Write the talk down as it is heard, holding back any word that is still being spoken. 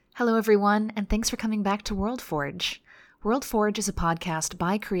Hello, everyone, and thanks for coming back to WorldForge. WorldForge is a podcast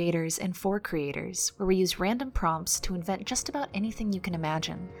by creators and for creators, where we use random prompts to invent just about anything you can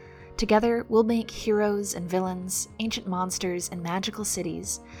imagine. Together, we'll make heroes and villains, ancient monsters, and magical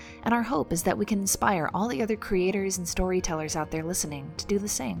cities, and our hope is that we can inspire all the other creators and storytellers out there listening to do the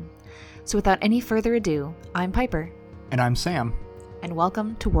same. So without any further ado, I'm Piper. And I'm Sam. And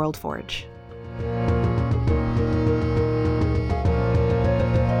welcome to WorldForge.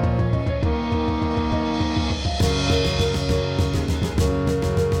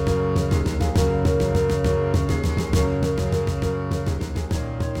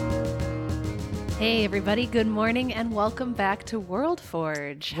 Hey everybody, good morning and welcome back to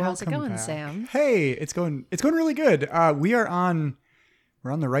WorldForge. How's it going, Sam? Hey, it's going really good. We're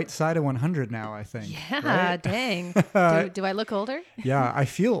on the right side of 100 now, I think. Yeah, right? Dang. Do I look older? Yeah, I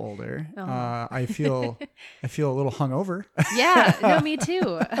feel older. Oh. I feel a little hungover. Yeah, no, me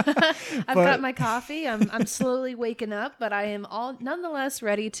too. I've got my coffee. I'm slowly waking up, but I am nonetheless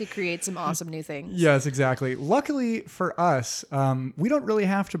ready to create some awesome new things. Yes, exactly. Luckily for us, we don't really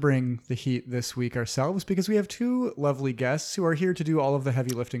have to bring the heat this week ourselves because we have two lovely guests who are here to do all of the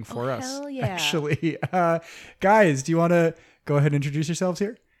heavy lifting for us. Hell yeah. Actually, guys, do you want to go ahead and introduce yourselves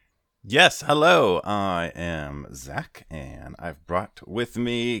here? Yes, hello. I am Zach, and I've brought with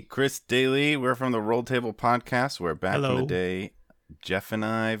me Chris Daly. We're from the Roll Table Podcast. We're back in the day. Jeff and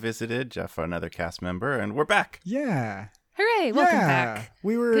I visited. Jeff, another cast member, and we're back. Yeah. Hooray, welcome back.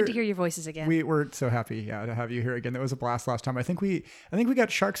 Good to hear your voices again. We were so happy, to have you here again. That was a blast last time. I think we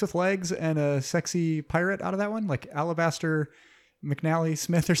got sharks with legs and a sexy pirate out of that one, like Alabaster McNally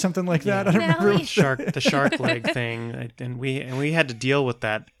Smith or something like that. I don't remember. The shark leg thing, and we had to deal with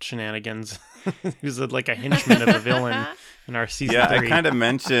that shenanigans. He was like a henchman of a villain in our season 3. I kind of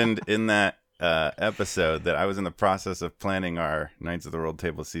mentioned in that episode that I was in the process of planning our Knights of the Roll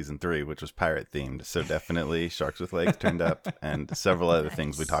Table season 3, which was pirate themed. So definitely sharks with legs turned up, and several other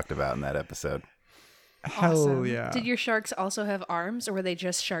things we talked about in that episode. Hell awesome. yeah! Did your sharks also have arms, or were they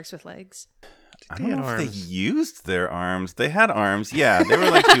just sharks with legs? I don't know if they used their arms. They had arms. Yeah, they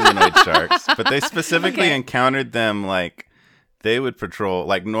were like humanoid sharks, but they specifically encountered them like they would patrol,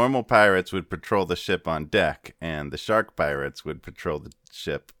 like normal pirates would patrol the ship on deck, and the shark pirates would patrol the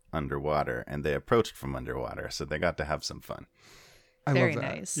ship underwater, and they approached from underwater, so they got to have some fun. Very love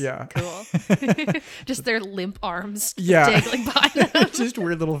that. nice. Yeah. Cool. Just their limp arms dangling by them. Just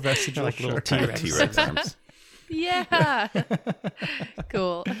weird little vestigial like little T-Rex arms. Yeah.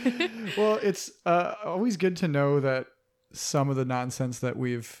 Cool. Well, it's always good to know that some of the nonsense that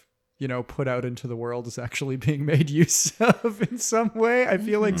we've, put out into the world is actually being made use of in some way. I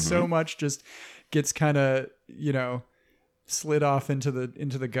feel like so much just gets kind of, slid off into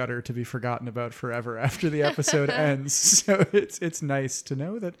the gutter to be forgotten about forever after the episode ends. So it's nice to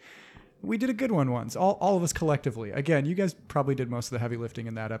know that we did a good one once, all of us collectively. Again, you guys probably did most of the heavy lifting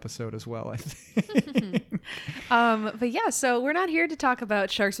in that episode as well, I think. But yeah, so we're not here to talk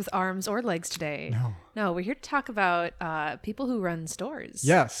about sharks with arms or legs today. No, we're here to talk about people who run stores.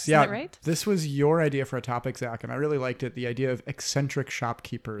 Yes, Isn't that right? This was your idea for a topic, Zach, and I really liked it. The idea of eccentric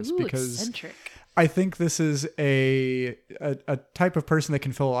shopkeepers. Ooh, because eccentric. I think this is a type of person that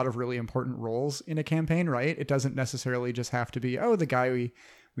can fill a lot of really important roles in a campaign, right? It doesn't necessarily just have to be, the guy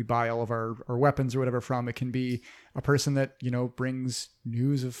we buy all of our weapons or whatever from. It can be a person that, brings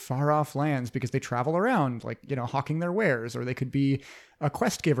news of far off lands because they travel around, like, hawking their wares, or they could be a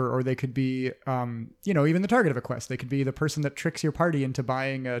quest giver, or they could be, even the target of a quest. They could be the person that tricks your party into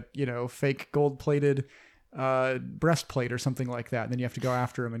buying a, fake gold plated breastplate or something like that, and then you have to go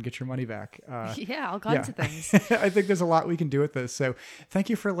after them and get your money back. All kinds of things. I think there's a lot we can do with this, so thank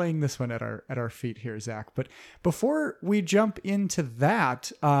you for laying this one at our feet here, Zach. But before we jump into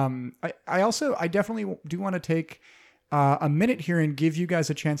that, I definitely do want to take a minute here and give you guys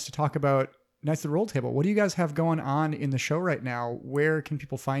a chance to talk about Knights of the Roll Table. What do you guys have going on in the show right now? Where can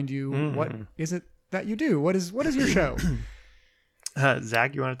people find you? What is it that you do? What is your show?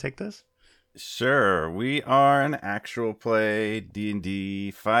 Zach, you want to take this? Sure. We are an actual play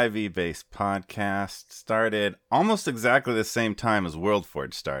D&D 5e based podcast. Started almost exactly the same time as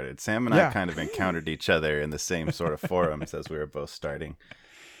WorldForge started. Sam and I kind of encountered each other in the same sort of forums as we were both starting.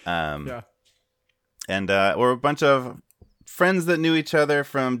 And we're a bunch of friends that knew each other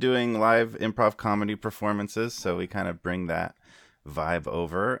from doing live improv comedy performances. So we kind of bring that vibe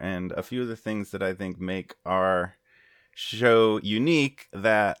over. And a few of the things that I think make our show unique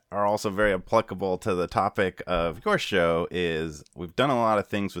that are also very applicable to the topic of your show is we've done a lot of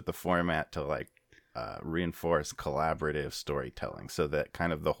things with the format to reinforce collaborative storytelling, so that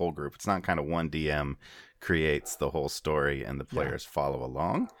kind of the whole group, it's not kind of one DM creates the whole story and the players follow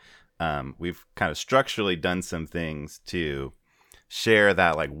along. We've kind of structurally done some things to share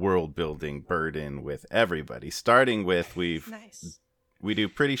that like world building burden with everybody, starting with we do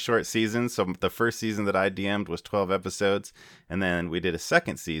pretty short seasons. So the first season that I DM'd was 12 episodes. And then we did a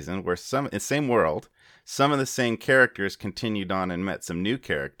second season where same world, some of the same characters continued on and met some new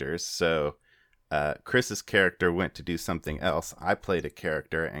characters. So Chris's character went to do something else. I played a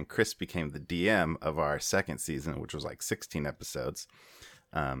character, and Chris became the DM of our second season, which was like 16 episodes.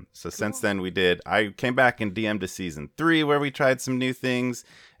 So since then I came back and DM'd to season 3 where we tried some new things.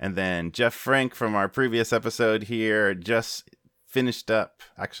 And then Jeff Frank from our previous episode here just finished up.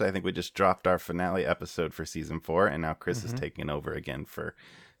 Actually, I think we just dropped our finale episode for season 4, and now Chris is taking over again for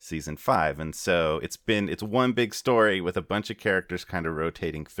season 5. And so it's one big story with a bunch of characters kind of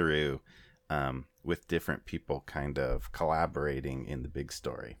rotating through, with different people kind of collaborating in the big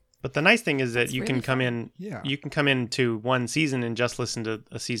story. But the nice thing is that you really can come fun. you can come into one season and just listen to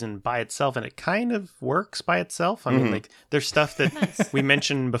a season by itself, and it kind of works by itself. I mean, like there's stuff that we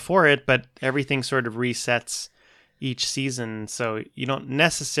mentioned before it, but everything sort of resets each season, so you don't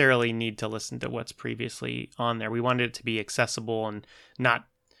necessarily need to listen to what's previously on there. We wanted it to be accessible and not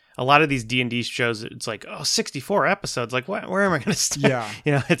a lot of these D&D shows. It's like, 64 episodes. Like, where am I going to start? Yeah.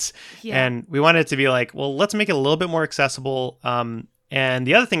 You know, and we wanted it to be like, well, let's make it a little bit more accessible. And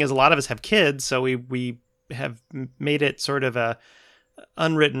the other thing is a lot of us have kids, so we have made it sort of a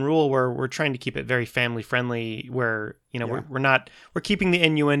unwritten rule where we're trying to keep it very family friendly, where we're keeping the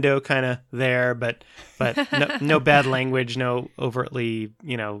innuendo kind of there, but no bad language, no overtly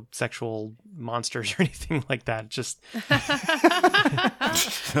sexual monsters or anything like that. Just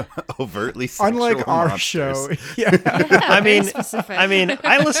overtly sexual unlike our monsters. show. I mean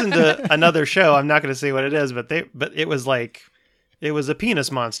I listened to another show, I'm not going to say what it is, but it was like it was a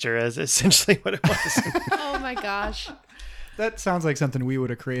penis monster is essentially what it was. Oh my gosh. That sounds like something we would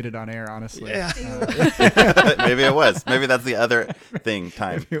have created on air, honestly. Yeah. Maybe it was. Maybe that's the other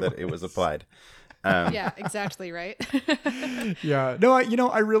time that it was applied. Yeah, exactly right. Yeah. No,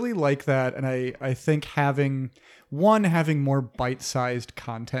 I really like that. And I think having more bite-sized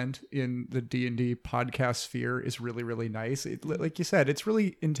content in the D&D podcast sphere is really, really nice. Like you said, it's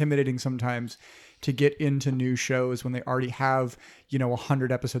really intimidating sometimes to get into new shows when they already have,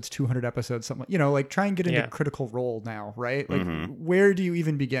 100 episodes, 200 episodes, something, like try and get into Critical Role now, right? Like where do you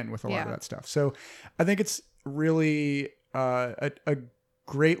even begin with a lot of that stuff? So I think it's really a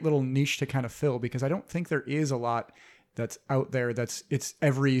great little niche to kind of fill, because I don't think there is a lot that's out there it's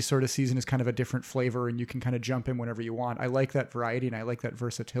every sort of season is kind of a different flavor and you can kind of jump in whenever you want. I like that variety and I like that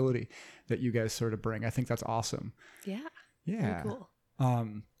versatility that you guys sort of bring. I think that's awesome. Yeah. Yeah. Very cool.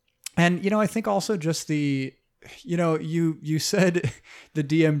 And, I think also just you said the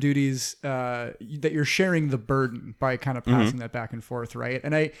DM duties, that you're sharing the burden by kind of passing that back and forth. Right.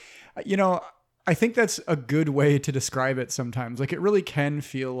 And I think that's a good way to describe it sometimes. Like it really can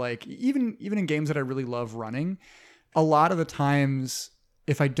feel like even in games that I really love running, a lot of the times,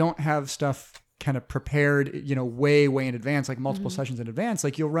 if I don't have stuff kind of prepared, way in advance, like multiple sessions in advance,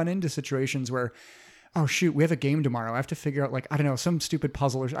 like you'll run into situations where, oh shoot, we have a game tomorrow. I have to figure out, like, I don't know, some stupid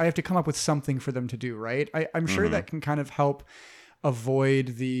puzzle, or I have to come up with something for them to do, right? I'm sure that can kind of help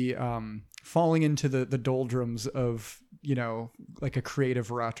avoid the falling into the doldrums of, like a creative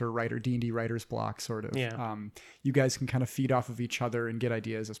rut or D&D writer's block sort of. Yeah. You guys can kind of feed off of each other and get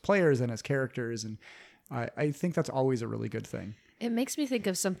ideas as players and as characters, and I think that's always a really good thing. It makes me think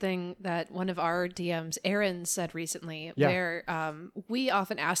of something that one of our DMs, Aaron, said recently, where we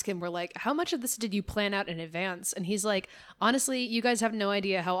often ask him, we're like, how much of this did you plan out in advance? And he's like, honestly, you guys have no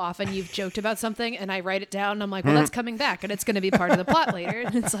idea how often you've joked about something, and I write it down, and I'm like, well, that's coming back, and it's going to be part of the plot later.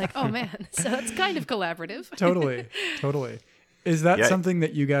 And it's like, oh, man. So it's kind of collaborative. Totally. Is that something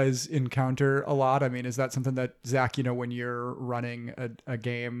that you guys encounter a lot? I mean, is that something that, Zach, when you're running a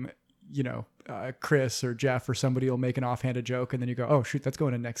game, Chris or Jeff or somebody will make an offhanded joke and then you go, oh shoot, that's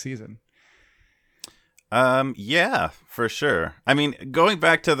going in next season? Yeah, for sure. I mean, going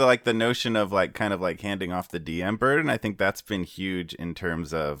back to the notion of kind of handing off the DM burden, I think that's been huge in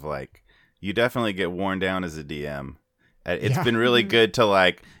terms of you definitely get worn down as a DM. It's been really good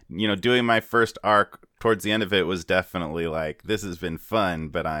to doing my first arc. Towards the end of it was definitely this has been fun,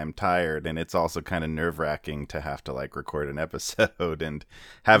 but I'm tired, and it's also kind of nerve-wracking to have to record an episode and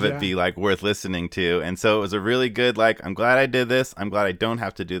have it be worth listening to. And so it was a really good I'm glad I did this. I'm glad I don't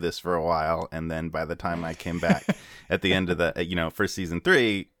have to do this for a while. And then by the time I came back at the end of the for season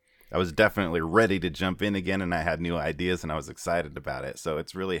 3, I was definitely ready to jump in again, and I had new ideas and I was excited about it. So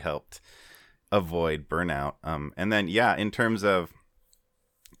it's really helped avoid burnout. And then in terms of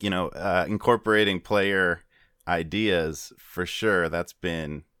incorporating player ideas for sure. That's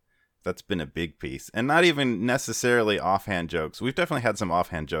been a big piece, and not even necessarily offhand jokes. We've definitely had some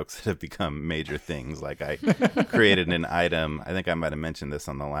offhand jokes that have become major things. Like I created an item. I think I might have mentioned this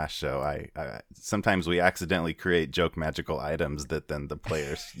on the last show. I sometimes we accidentally create joke magical items that then the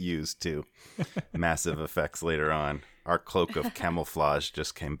players use to massive effects later on. Our cloak of camouflage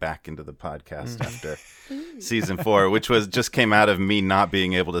just came back into the podcast after season 4, which just came out of me not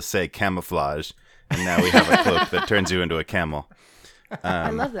being able to say camouflage, and now we have a cloak that turns you into a camel. I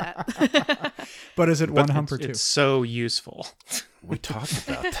love that. But is it one hump or two? It's so useful. We talked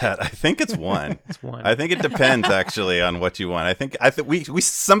about that. I think it's one. It's one. I think it depends actually on what you want. I think we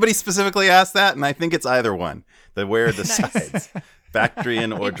somebody specifically asked that, and I think it's either one. Where are the sides?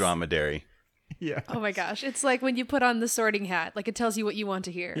 Bactrian or dromedary? Yeah. Oh my gosh. It's like when you put on the sorting hat, like it tells you what you want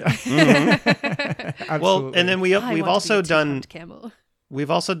to hear. Yeah. Mm-hmm. Well, and then we've also done camel. We've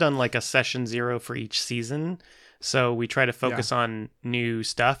also done like a session 0 for each season. So we try to focus on new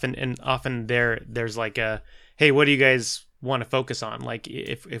stuff, and often there's like a, hey, what do you guys want to focus on? Like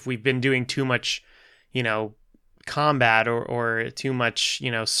if we've been doing too much, combat or too much,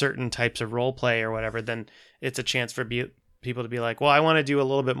 certain types of role play or whatever, then it's a chance for people to be like, well, I want to do a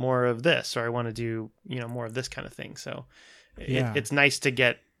little bit more of this, or I want to do, more of this kind of thing. So it's nice to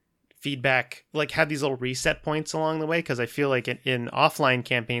get feedback, like have these little reset points along the way. Because I feel like in offline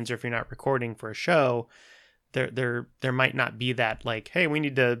campaigns, or if you're not recording for a show, there might not be that like, hey, we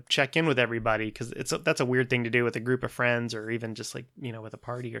need to check in with everybody, because that's a weird thing to do with a group of friends, or even just like with a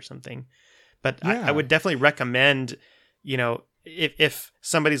party or something. But I would definitely recommend, if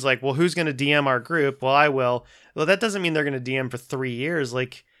somebody's like, well, who's going to DM our group? Well, I will. Well, that doesn't mean they're going to DM for 3 years.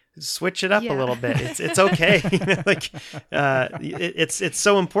 Like, switch it up a little bit. It's okay. It's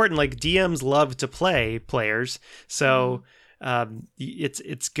so important. Like, DMs love to play players, so.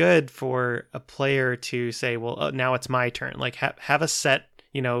 It's good for a player to say, well, now it's my turn. Like have a set,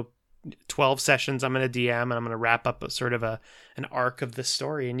 12 sessions I'm going to DM, and I'm going to wrap up a sort of an arc of the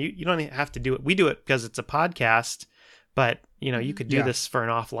story. And you don't have to do it. We do it because it's a podcast, but you could do this for an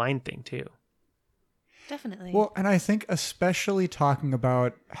offline thing too. Definitely. Well, and I think especially talking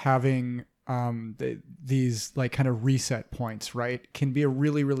about having these like kind of reset points, right, can be a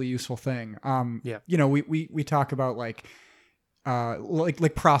really, really useful thing. We talk about like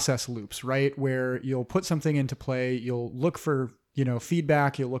process loops, right? Where you'll put something into play, you'll look for,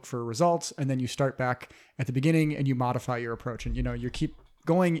 feedback, you'll look for results, and then you start back at the beginning and you modify your approach. And, you keep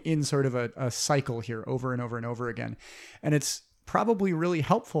going in sort of a cycle here over and over and over again. And it's probably really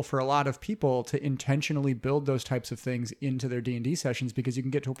helpful for a lot of people to intentionally build those types of things into their D&D sessions, because you can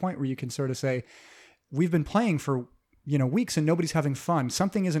get to a point where you can sort of say, we've been playing for weeks and nobody's having fun.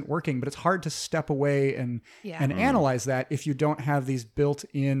 Something isn't working, but it's hard to step away and analyze that if you don't have these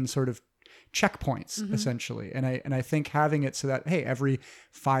built-in sort of checkpoints, essentially. And I think having it so that, hey, every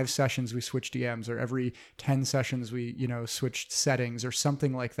 5 sessions we switch DMs, or every 10 sessions we, switch settings or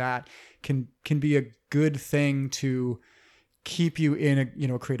something like that can be a good thing to keep you in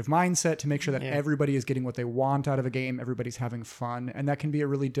a creative mindset, to make sure that everybody is getting what they want out of a game, everybody's having fun. And that can be a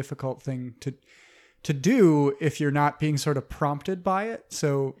really difficult thing to do if you're not being sort of prompted by it.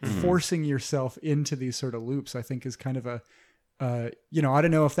 So forcing yourself into these sort of loops, I think, is kind of I don't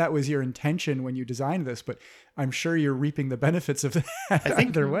know if that was your intention when you designed this, but I'm sure you're reaping the benefits of that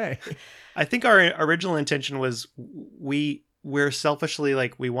either way. I think our original intention was we're selfishly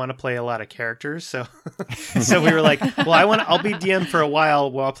like, we want to play a lot of characters. So we were like, well, I'll be DM for a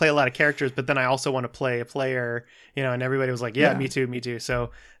while. Well, I'll play a lot of characters, but then I also want to play a player, and everybody was like, yeah. me too. So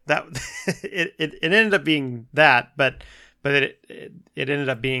that it ended up being that, but it ended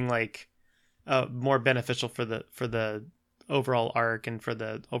up being like more beneficial for the overall arc and for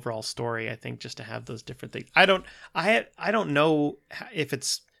the overall story. I think just to have those different things. I don't know if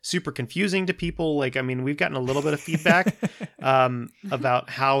it's super confusing to people. Like, I mean, we've gotten a little bit of feedback about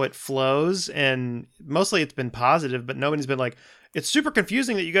how it flows, and mostly it's been positive, but nobody's been like, it's super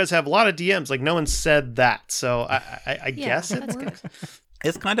confusing that you guys have a lot of DMs. Like, no one said that. So I guess it works.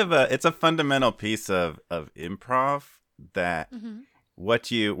 It's kind of it's a fundamental piece of improv that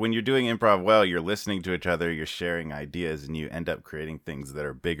when you're doing improv well, you're listening to each other, you're sharing ideas, and you end up creating things that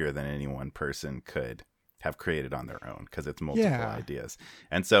are bigger than any one person could have created on their own, because it's multiple ideas.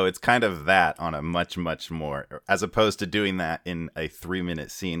 And so it's kind of that on a much, much more, as opposed to doing that in a 3-minute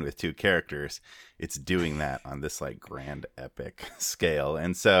scene with 2 characters, it's doing that on this like grand epic scale.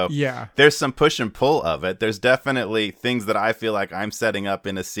 And so there's some push and pull of it. There's definitely things that I feel like I'm setting up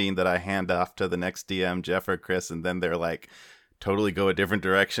in a scene that I hand off to the next DM, Jeff or Chris, and then they're like totally go a different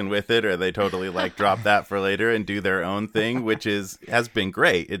direction with it, or they totally like drop that for later and do their own thing, which has been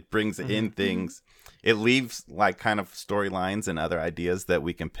great. It brings in things. It leaves like kind of storylines and other ideas that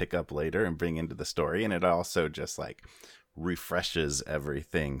we can pick up later and bring into the story. And it also just like refreshes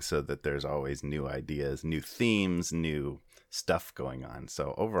everything so that there's always new ideas, new themes, new stuff going on.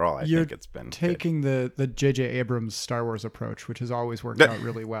 So overall, I think it's been taking good. the J.J. Abrams Star Wars approach, which has always worked out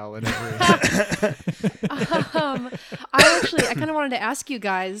really well in every. I kind of wanted to ask you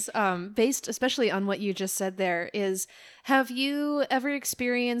guys, based especially on what you just said there, is have you ever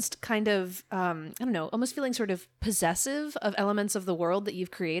experienced kind of, I don't know, almost feeling sort of possessive of elements of the world that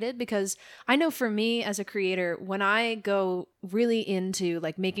you've created? Because I know for me as a creator, when I go really into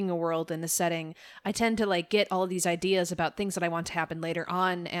like making a world and a setting, I tend to like get all of these ideas about things that I want to happen later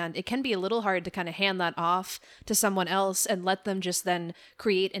on. And it can be a little hard to kind of hand that off to someone else and let them just then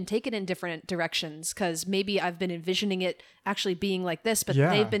create and take it in different directions. Because maybe I've been envisioning it actually being like this, but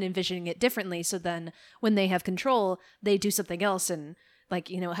they've been envisioning it differently. So then when they have control, they do something else. And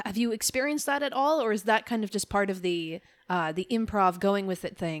like, you know, have you experienced that at all? Or is that kind of just part of the improv going with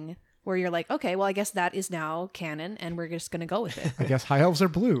it thing where you're like, okay, well, I guess that is now canon and we're just going to go with it. I guess high elves are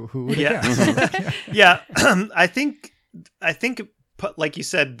blue. Who would have guessed? Yeah. I think like you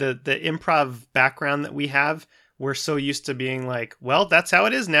said, the improv background that we have, we're so used to being like, well, that's how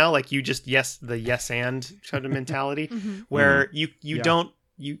it is now. Like you just the yes and kind of mentality where you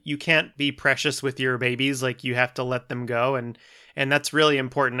can't be precious with your babies. Like you have to let them go. And that's really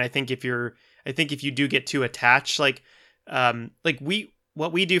important. I think if you do get too attached, like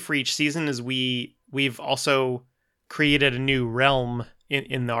what we do for each season is we've also created a new realm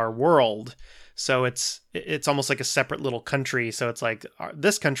in our world. So it's almost like a separate little country. So it's like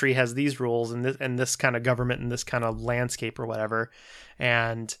this country has these rules and this kind of government and this kind of landscape or whatever.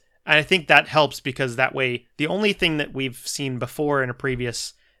 And I think that helps because that way the only thing that we've seen before in a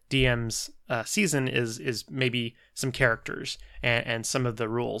previous DM's season is maybe some characters and some of the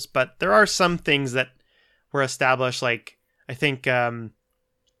rules. But there are some things that were established, like I think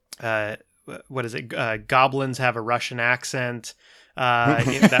what is it? Goblins have a Russian accent.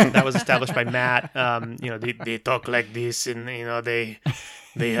 That was established by Matt. They talk like this, and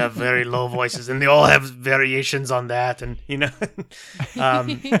they have very low voices, and they all have variations on that, and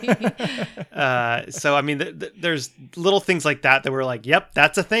so I mean, there's little things like that we're like, yep,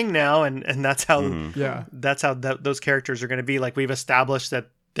 that's a thing now, and that's how that's how those characters are going to be. Like we've established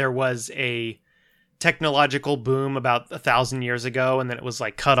that there was a technological boom about 1,000 years ago, and then it was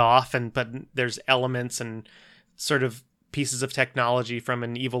like cut off, but there's elements and sort of pieces of technology from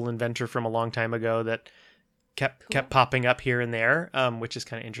an evil inventor from a long time ago that kept popping up here and there, which is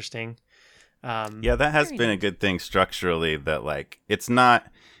kind of interesting. That has been a good thing structurally, that like it's not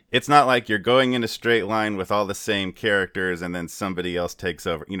like you're going in a straight line with all the same characters and then somebody else takes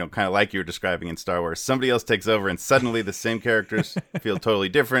over, kind of like you were describing in Star Wars. Somebody else takes over and suddenly the same characters feel totally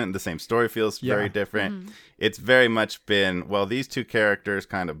different and the same story feels very different. It's very much been, well, these two characters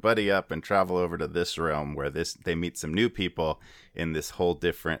kind of buddy up and travel over to this realm where they meet some new people and this whole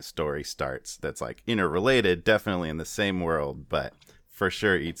different story starts that's like interrelated, definitely in the same world, but for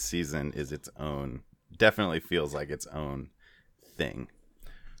sure each season is its own, definitely feels like its own thing.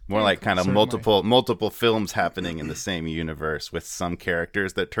 More like kind of multiple films happening in the same universe with some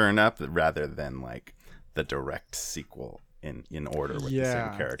characters that turn up rather than like the direct sequel in order with the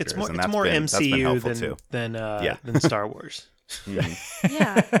same characters. It's more MCU than Star Wars. Yeah.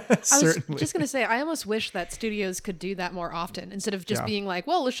 I was just going to say, I almost wish that studios could do that more often instead of just being like,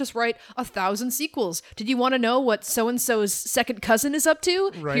 well, let's just write 1,000 sequels. Did you want to know what so-and-so's second cousin is up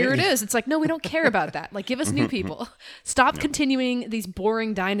to? Right. Here it is. It's like, no, we don't care about that. Like, give us new people. Stop continuing these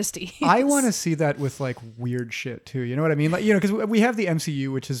boring dynasties. I want to see that with like weird shit too. You know what I mean? Like, because we have the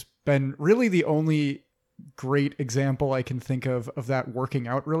MCU, which has been really the only great example I can think of that working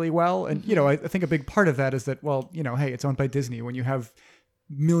out really well. And, I think a big part of that is that, well, hey, it's owned by Disney. When you have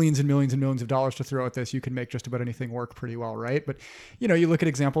millions and millions and millions of dollars to throw at this, you can make just about anything work pretty well, right? But, you look at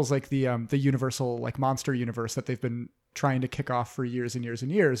examples like the Universal, like monster universe that they've been trying to kick off for years and years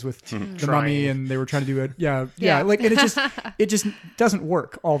and years with the Mummy, and they were trying to do it. Yeah. Like, and it just doesn't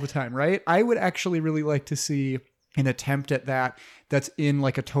work all the time, right? I would actually really like to see an attempt at that's in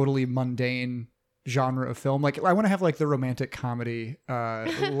like a totally mundane genre of film. Like I want to have like the romantic comedy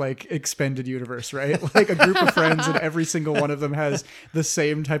like expanded universe, right? Like a group of friends and every single one of them has the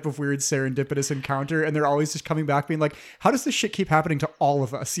same type of weird serendipitous encounter, and they're always just coming back being like, how does this shit keep happening to all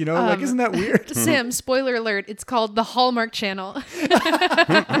of us, like isn't that weird? Sam, spoiler alert, it's called the Hallmark Channel.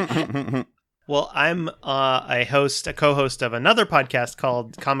 Well, I'm a co-host of another podcast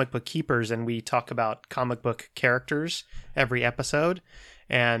called Comic Book Keepers, and we talk about comic book characters every episode.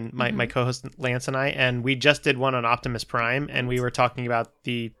 And my co-host Lance and we just did one on Optimus Prime, and we were talking about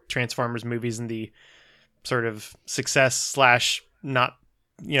the Transformers movies and the sort of success / not,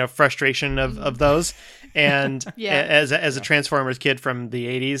 frustration of those. And as a Transformers kid from the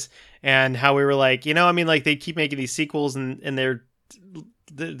 80s, and how we were like, they keep making these sequels and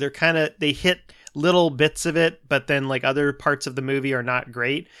they're kind of, they hit little bits of it, but then like other parts of the movie are not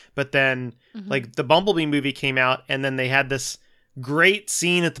great. But then like the Bumblebee movie came out, and then they had this great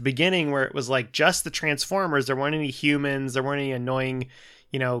scene at the beginning where it was like just the Transformers. There weren't any humans. There weren't any annoying,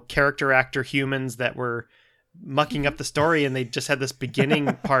 character actor humans that were mucking up the story. And they just had this beginning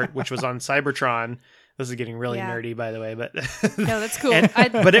part, which was on Cybertron. This is getting really nerdy, by the way, but no, that's cool.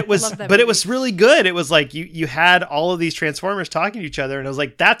 But it was really good. It was like you had all of these Transformers talking to each other, and I was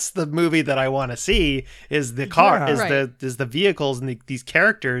like, that's the movie that I want to see. Is the car, is the vehicles and these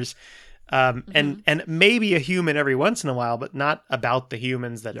characters. And maybe a human every once in a while, but not about the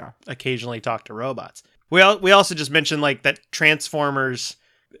humans that occasionally talk to robots. We also just mentioned like that Transformers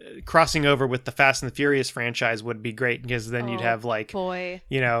crossing over with the Fast and the Furious franchise would be great, because then you'd have like, that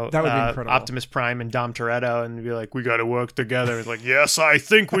would be incredible. Optimus Prime and Dom Toretto, and be like, we got to work together. It's like, yes, I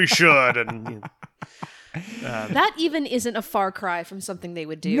think we should. And that even isn't a far cry from something they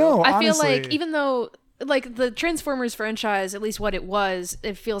would do. No, I feel honestly. like even though like the Transformers franchise, at least what it was,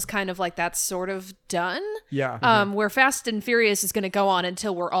 it feels kind of like that's sort of done. Yeah. Where Fast and Furious is going to go on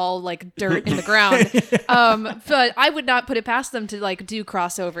until we're all like dirt in the ground. But I would not put it past them to like do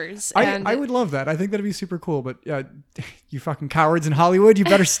crossovers. I would love that. I think that'd be super cool. But you fucking cowards in Hollywood, you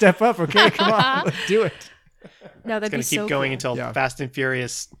better step up. Okay, come on, let's do it. No, that'd it's going to keep going until Fast and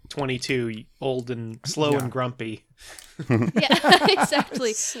Furious 22, old and slow and grumpy. Yeah,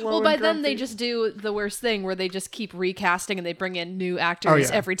 exactly. Well, by then they just do the worst thing where they just keep recasting and they bring in new actors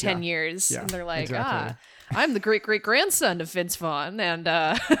every 10 years. And they're like, I'm the great-great-grandson of Vince Vaughn, and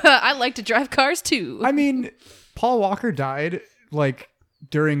I like to drive cars too. I mean, Paul Walker died like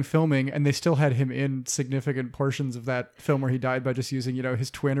during filming, and they still had him in significant portions of that film where he died by just using,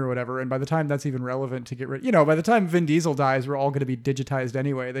 his twin or whatever. And by the time that's even relevant to get rid, by the time Vin Diesel dies, we're all going to be digitized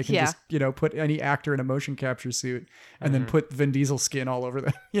anyway. They can just, put any actor in a motion capture suit and then put Vin Diesel skin all over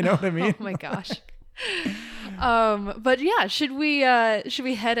them. You know what I mean? Oh my gosh. But yeah, should we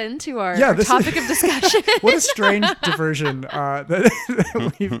head into our topic of discussion? What a strange diversion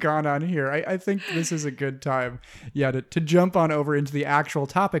that we've gone on here. I think this is a good time, to jump on over into the actual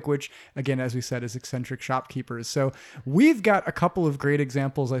topic, which again, as we said, is eccentric shopkeepers. So we've got a couple of great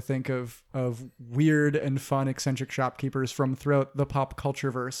examples, I think, of weird and fun eccentric shopkeepers from throughout the pop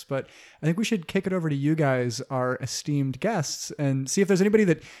culture verse. But I think we should kick it over to you guys, our esteemed guests, and see if there's anybody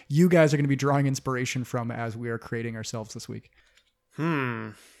that you guys are going to be drawing inspiration from as we are creating ourselves this week.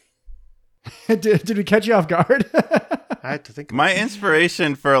 Did we catch you off guard? I had to think. My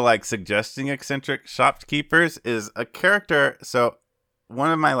inspiration for like suggesting eccentric shopkeepers is a character. So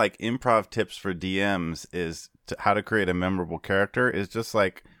one of my like improv tips for DMs is how to create a memorable character is just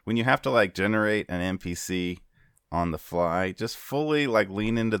like when you have to like generate an NPC on the fly, just fully like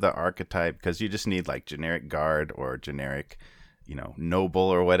lean into the archetype, because you just need like generic guard or generic noble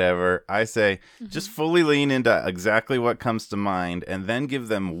or whatever. I say just fully lean into exactly what comes to mind, and then give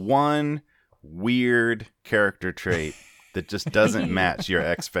them one weird character trait that just doesn't match your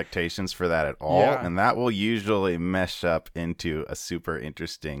expectations for that at all. And that will usually mesh up into a super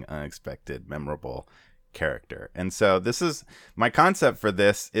interesting, unexpected, memorable character. And so this is my concept for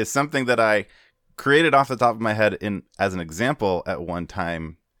this is something that I created off the top of my head as an example at one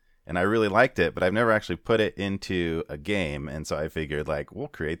time. And I really liked it, but I've never actually put it into a game. And so I figured, like, we'll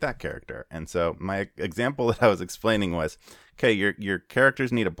create that character. And so my example that I was explaining was, okay, your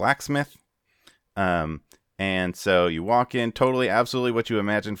characters need a blacksmith. And so you walk in, totally, absolutely what you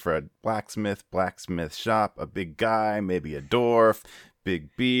imagine for a blacksmith shop. A big guy, maybe a dwarf,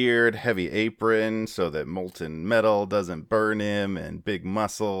 big beard, heavy apron so that molten metal doesn't burn him, and big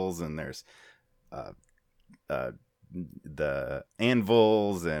muscles. And there's the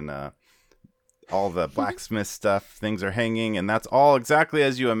anvils and all the blacksmith stuff, things are hanging, and that's all exactly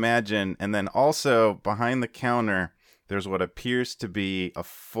as you imagine. And then also behind the counter there's what appears to be a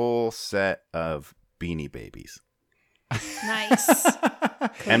full set of Beanie Babies. Nice.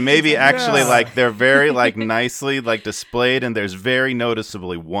 And maybe actually like they're very like nicely like displayed, and there's very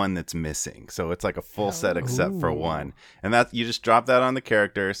noticeably one that's missing. So it's like a full set except for one. And that you just drop that on the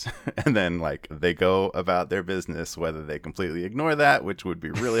characters, and then like they go about their business, whether they completely ignore that, which would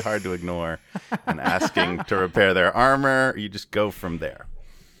be really hard to ignore, and asking to repair their armor. You just go from there.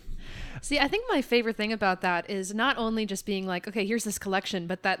 See, I think my favorite thing about that is not only just being like, okay, here's this collection,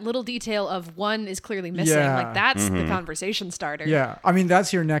 but that little detail of one is clearly missing. Yeah. Like that's the conversation starter. Yeah. I mean,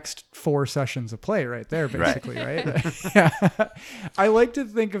 that's your next 4 sessions of play right there, basically, right? Yeah. I like to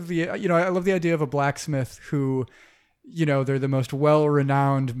think of I love the idea of a blacksmith who, they're the most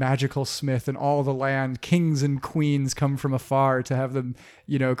well-renowned magical smith in all the land. Kings and queens come from afar to have them,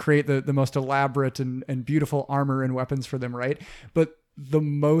 create the most elaborate and beautiful armor and weapons for them, right? But the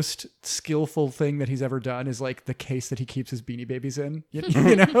most skillful thing that he's ever done is like the case that he keeps his Beanie Babies in. Yes.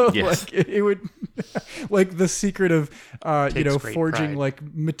 Like it would, like the secret of, forging pride. like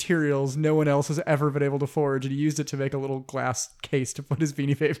materials no one else has ever been able to forge, and he used it to make a little glass case to put his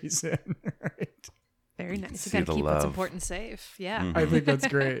Beanie Babies in. Right. Very nice. You See gotta the keep what's love. important safe. Yeah. I think that's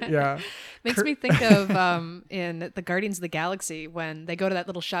great. Yeah. Makes me think of in the Guardians of the Galaxy when they go to that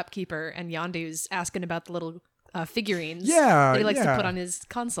little shopkeeper and Yondu's asking about the little figurines Yeah, that he likes to yeah. put on his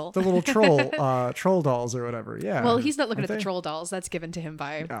console. The little troll dolls or whatever. Yeah. Well, he's not looking at Aren't the they? troll dolls. That's given to him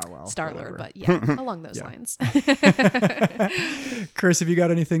by Star-Lord, whatever. but yeah, along those lines. Chris, have you got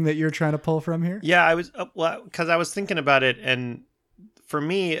anything that you're trying to pull from here? Yeah, I was because I was thinking about it, and for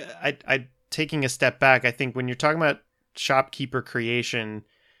me, I taking a step back, I think when you're talking about shopkeeper creation,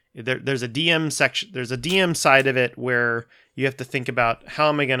 there's a DM section, there's a DM side of it where you have to think about how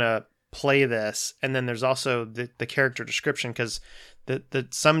am I going to play this, and then there's also the character description, because the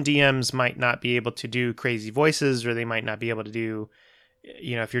some DMs might not be able to do crazy voices, or they might not be able to do,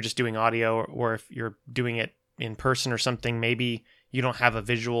 if you're just doing audio, or if you're doing it in person or something, maybe you don't have a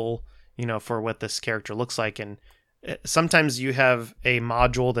visual, for what this character looks like. And sometimes you have a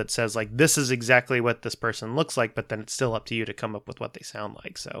module that says like, this is exactly what this person looks like, but then it's still up to you to come up with what they sound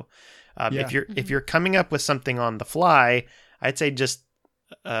like. So if you're coming up with something on the fly, I'd say just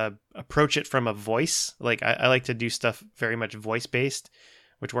approach it from a voice. Like I like to do stuff very much voice based,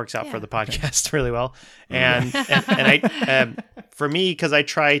 which works out for the podcast really well. And I for me, because I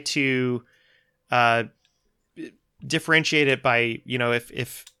try to differentiate it by,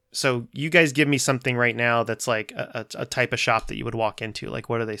 if so you guys give me something right now that's like a type of shop that you would walk into. Like,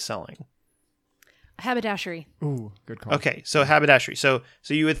 what are they selling? Haberdashery. Ooh, good call. Okay, so haberdashery. So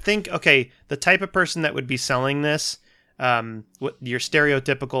you would think, okay, the type of person that would be selling this, what your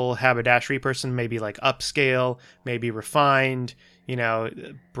stereotypical haberdashery person, maybe like upscale, maybe refined,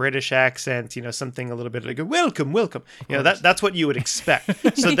 British accent, something a little bit like welcome. That's what you would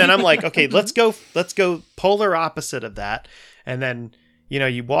expect. So then I'm like, okay, let's go polar opposite of that, and then.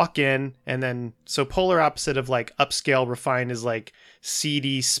 You walk in, and then, so polar opposite of like upscale refined is like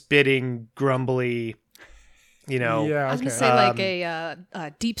seedy, spitting, grumbly, Yeah, I was going to say like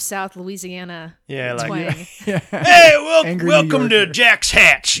a deep South Louisiana twang. Hey, Angry welcome New to Yorker. Jack's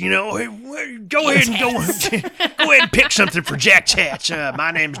Hats. Go ahead and go ahead and pick something for Jack's Hats.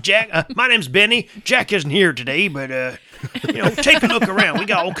 My name's Jack. My name's Benny. Jack isn't here today, but take a look around. We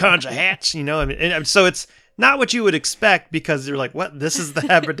got all kinds of hats. And so it's not what you would expect, because you're like, what? This is the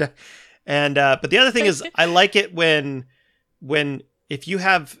haberdashery. And but the other thing is, I like it when if you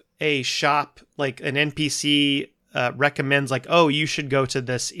have a shop, like an NPC recommends like, oh, you should go to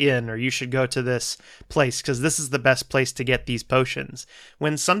this inn, or you should go to this place because this is the best place to get these potions.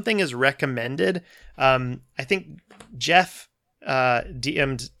 When something is recommended, I think Jeff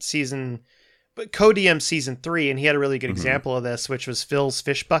DM'd co-DM season 3, and he had a really good example of this, which was Phil's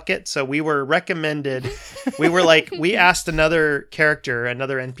Fish Bucket. So we were recommended, we asked another character,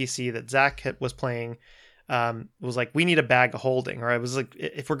 another NPC that Zach was playing, was like, we need a bag of holding, or I was like,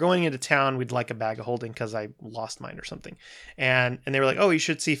 if we're going into town, we'd like a bag of holding because I lost mine or something. And they were like, oh, you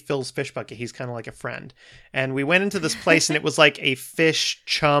should see Phil's Fish Bucket. He's kind of like a friend. And we went into this place, and it was like a fish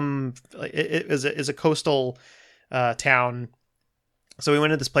chum. It was a coastal town. So we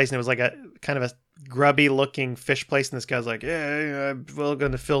went to this place, and it was like a kind of a grubby looking fish place. And this guy's like, yeah, we're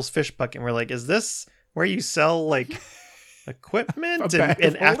going to Phil's Fish Bucket. And we're like, is this where you sell like equipment?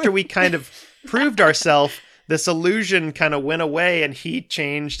 And after we kind of proved ourselves, this illusion kind of went away, and he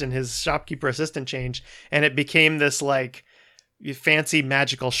changed, and his shopkeeper assistant changed, and it became this like fancy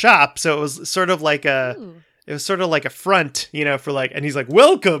magical shop. So it was sort of like it was sort of like a front, for like, and he's like,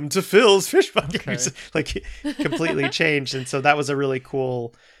 welcome to Phil's Fish Bucket. Okay. Like completely changed. And so that was a really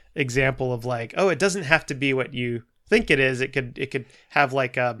cool example of like, oh, it doesn't have to be what you think it is. It could have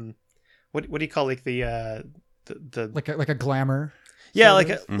like, what do you call like the like a glamour. Yeah. Like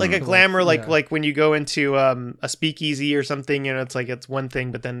a glamour, like when you go into a speakeasy or something, it's like, it's one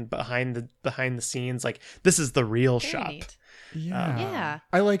thing, but then behind the scenes, like this is the real shop. Neat. Yeah.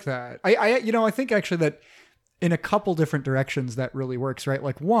 I like that. I think actually that in a couple different directions that really works, right?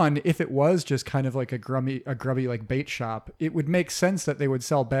 Like one, if it was just kind of like a grubby like bait shop, it would make sense that they would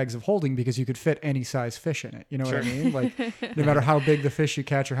sell bags of holding because you could fit any size fish in it. You know what I mean? Like no matter how big the fish you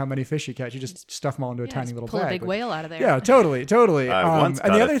catch or how many fish you catch, you just stuff them all into a tiny little pull bag. a big whale out of there. Yeah, totally. I once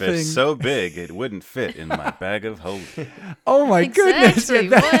caught a fish so big it wouldn't fit in my bag of holding. Oh my goodness!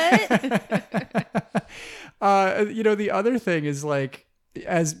 What? You know, the other thing is like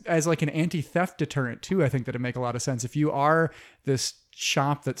as like an anti-theft deterrent too. I think that'd make a lot of sense if you are this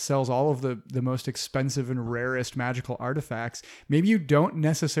shop that sells all of the most expensive and rarest magical artifacts. Maybe you don't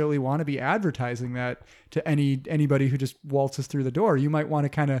necessarily want to be advertising that to anybody who just waltzes through the door. You might want to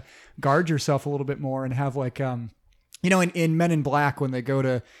kind of guard yourself a little bit more and have like you know, in Men in Black when they go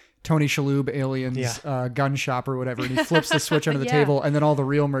to Tony Shalhoub alien's gun shop or whatever, and he flips the switch under the table, and then all the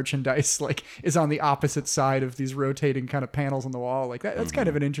real merchandise like is on the opposite side of these rotating kind of panels on the wall. Like that's kind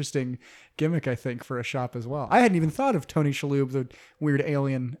of an interesting gimmick, I think, for a shop as well. I hadn't even thought of Tony Shalhoub, the weird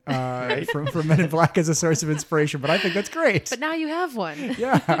alien from Men in Black, as a source of inspiration, but I think that's great. But now you have one.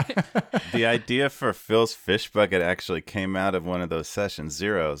 Yeah. The idea for Phil's Fish Bucket actually came out of one of those session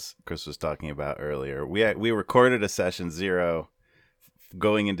zeros Chris was talking about earlier. We recorded a session zero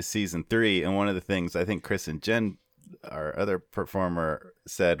going into season 3, and one of the things I think Chris and Jen, our other performer,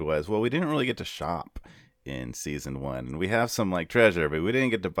 said was, well, we didn't really get to shop in season 1, and we have some like treasure, but we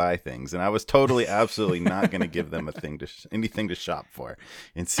didn't get to buy things. And I was totally absolutely not going to give them anything to shop for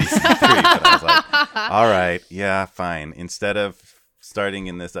in season 3, but I was like, all right, yeah, fine, instead of starting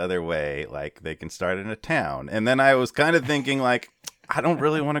in this other way, like they can start in a town. And then I was kind of thinking like, I don't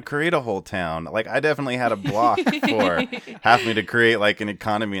really want to create a whole town. Like I definitely had a block for having to create like an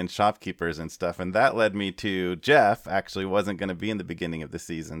economy and shopkeepers and stuff. And that led me to Jeff actually wasn't going to be in the beginning of the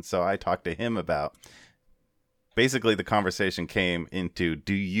season. So I talked to him about, basically the conversation came into,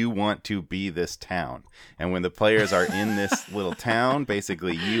 do you want to be this town? And when the players are in this little town,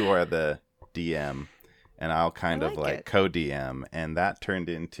 basically you are the DM. And I'll kind of like co-DM, and that turned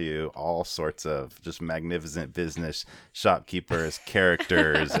into all sorts of just magnificent business shopkeepers,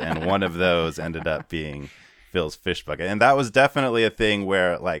 characters, and one of those ended up being Phil's Fish Bucket. And that was definitely a thing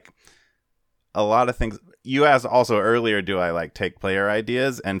where like a lot of things, you asked also earlier, do I like take player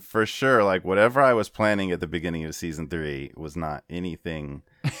ideas? And for sure, like whatever I was planning at the beginning of season 3 was not anything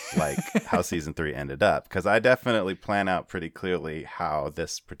like how season 3 ended up, because I definitely plan out pretty clearly how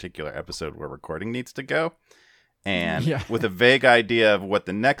this particular episode we're recording needs to go, and with a vague idea of what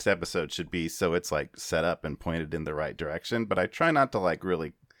the next episode should be, so it's like set up and pointed in the right direction. But I try not to like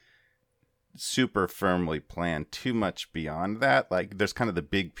really super firmly plan too much beyond that. Like there's kind of the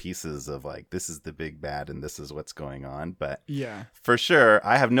big pieces of like, this is the big bad and this is what's going on. But for sure,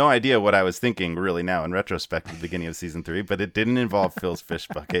 I have no idea what I was thinking really now in retrospect at the beginning of season 3, but it didn't involve Phil's Fish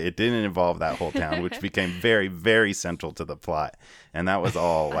Bucket. It didn't involve that whole town, which became very, very central to the plot. And that was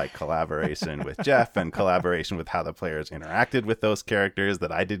all like collaboration with Jeff and collaboration with how the players interacted with those characters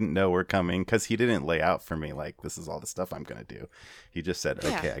that I didn't know were coming, because he didn't lay out for me like, this is all the stuff I'm going to do. He just said,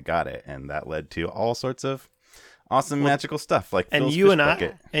 okay, I got it. And that led to all sorts of awesome magical stuff like and Phil's you Fish and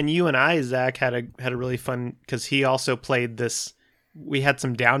Bucket. you and I, Zach, had a really fun, because he also played this. We had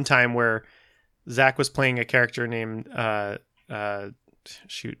some downtime where Zach was playing a character named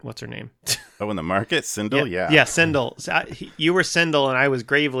what's her name? Oh, in the market, Sindel. Yeah, Sindel. So you were Sindel and I was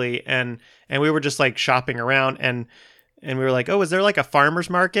Gravely, and we were just like shopping around, and we were like, oh, is there like a farmer's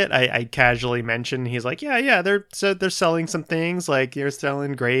market? I casually mentioned. He's like, yeah, they're selling some things, like you're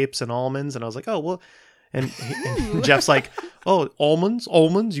selling grapes and almonds, and I was like, oh well, and Jeff's like, oh, almonds,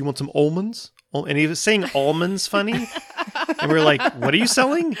 you want some almonds? And he was saying almonds funny, and we were like, what are you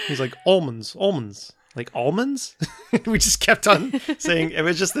selling? He's like, almonds. Like almonds? We just kept on saying, it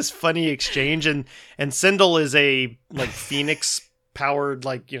was just this funny exchange. And Sindel is a like phoenix powered,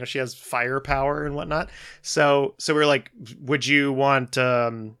 like, you know, she has fire power and whatnot. So we were like, would you want, how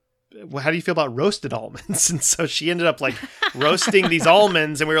do you feel about roasted almonds? And so she ended up like roasting these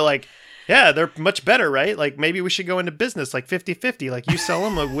almonds, and we were like, yeah, they're much better, right? Like maybe we should go into business, like 50-50, like you sell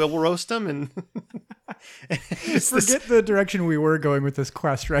them, we'll roast them. And forget the direction we were going with this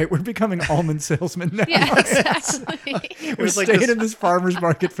quest, right? We're becoming almond salesmen now. Yeah, exactly. We're staying in this farmer's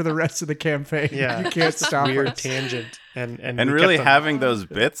market for the rest of the campaign. Yeah, you can't stop weird us. tangent. And really having those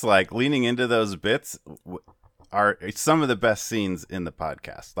bits, like leaning into those bits, are some of the best scenes in the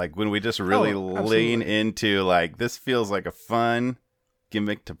podcast. Like when we just really lean into like, this feels like a fun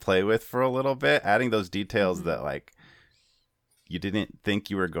gimmick to play with for a little bit, adding those details that like you didn't think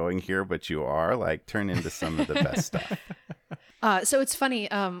you were going here, but you are, like, turn into some of the best stuff. So it's funny.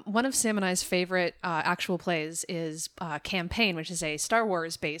 One of Sam and I's favorite actual plays is Campaign, which is a Star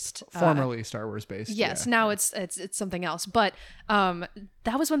Wars based, formerly Star Wars based. Yes, now it's something else. But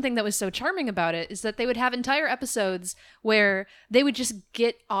that was one thing that was so charming about it, is that they would have entire episodes where they would just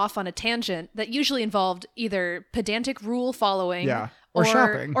get off on a tangent that usually involved either pedantic rule following. Yeah. Or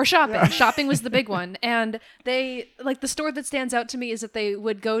shopping. Or shopping. Yeah. Shopping was the big one. And they, like, the store that stands out to me is that they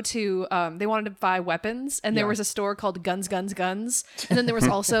would go to, they wanted to buy weapons, and there was a store called Guns, Guns, Guns. And then there was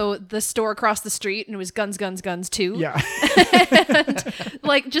also the store across the street, and it was Guns, Guns, Guns 2. Yeah. And,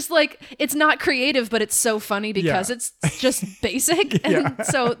 like, just like, it's not creative, but it's so funny because it's just basic. And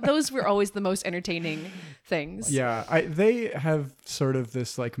so those were always the most entertaining things. Yeah. They have sort of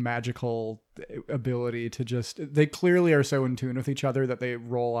this, like, magical ability to just, they clearly are so in tune with each other that they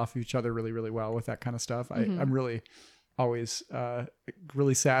roll off each other really, really well with that kind of stuff. I'm really always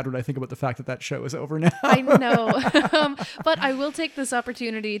really sad when I think about the fact that show is over now. I know. But I will take this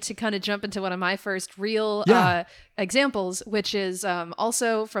opportunity to kind of jump into one of my first real examples, which is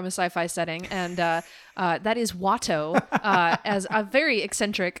also from a sci-fi setting, and that is Watto, as a very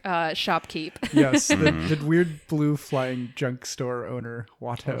eccentric shopkeep. Yes, the weird blue flying junk store owner,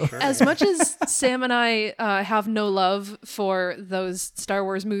 Watto. Oh, sure. As much as Sam and I have no love for those Star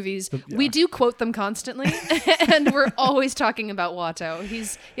Wars movies, we do quote them constantly, and we're always talking about Watto. He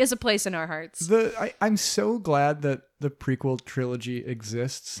has a place in our hearts. I'm so glad that the prequel trilogy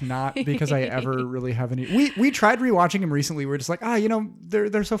exists, not because I ever really have any. We tried rewatching them recently. We're just like,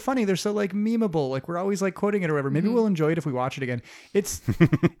 they're so funny. They're so, like, memeable. Like, we're always, like, quoting it or whatever. Maybe we'll enjoy it if we watch it again.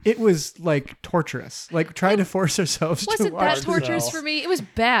 It was, like, torturous. Like, trying to force ourselves to watch. Wasn't that torturous for me? It was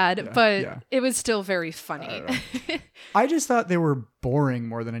bad, but it was still very funny. I just thought they were boring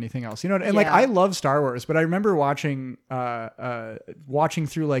more than anything else, and like, I love Star Wars, but I remember watching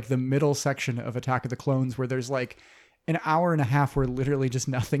through, like, the middle section of Attack of the Clones, where there's, like, an hour and a half where literally just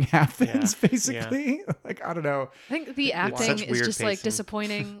nothing happens, basically. Yeah. Like, I don't know. I think the acting is just pacing. Like,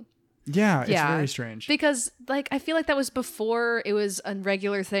 disappointing. Yeah, it's very strange. Because, like, I feel like that was before it was a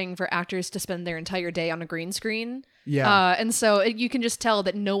regular thing for actors to spend their entire day on a green screen. Yeah. And so you can just tell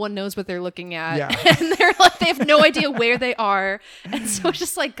that no one knows what they're looking at. Yeah. And they're like, they have no idea where they are. And so it's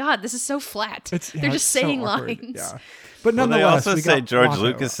just like, God, this is so flat. They're just saying so lines. Yeah. But nonetheless, they also say George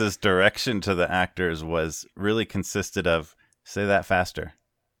Lucas's direction to the actors consisted of, say that faster.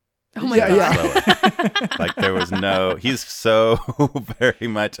 Oh my God. Yeah. Like, there was he's so very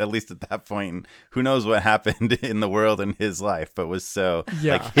much, at least at that point, who knows what happened in the world in his life, but was so,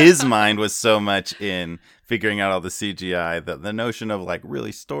 like, his mind was so much in figuring out all the CGI, that the notion of, like,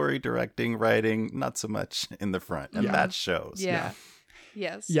 really story directing, writing, not so much in the front. And that shows. Yeah.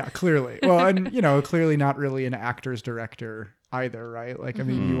 Yes. Yeah, clearly. Well, and, clearly not really an actor's director either, right? Like, I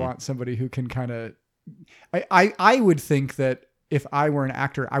mean, you want somebody who can kind of, I would think that if I were an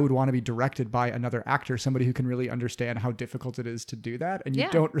actor, I would want to be directed by another actor, somebody who can really understand how difficult it is to do that. And you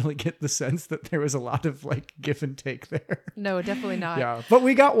don't really get the sense that there was a lot of, like, give and take there. No, definitely not. Yeah, but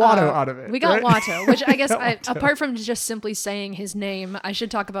we got Watto out of it. We got Watto, which I guess, apart from just simply saying his name, I should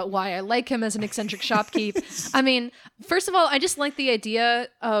talk about why I like him as an eccentric shopkeep. I mean, first of all, I just like the idea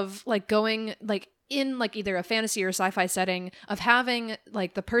of, like, going, like, in, like, either a fantasy or a sci-fi setting, of having,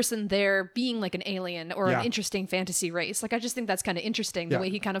 like, the person there being, like, an alien or an interesting fantasy race. Like, I just think that's kind of interesting, the way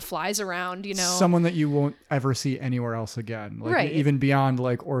he kind of flies around, someone that you won't ever see anywhere else again, like, even beyond,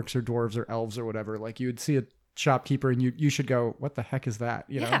 like, orcs or dwarves or elves or whatever. Like, you would see a shopkeeper and you should go, what the heck is that?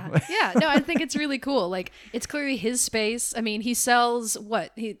 No, I think it's really cool. Like, it's clearly his space. I mean, he sells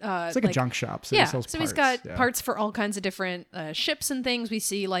it's like a junk shop, so he sells parts. He's got parts for all kinds of different ships and things. We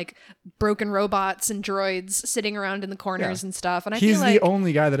see, like, broken robots and droids sitting around in the corners and stuff, and he's the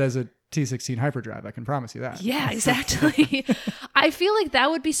only guy that has a T16 hyperdrive, I can promise you that. Yeah, exactly. I feel like that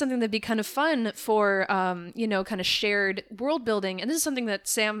would be something that'd be kind of fun for, kind of shared world building. And this is something that,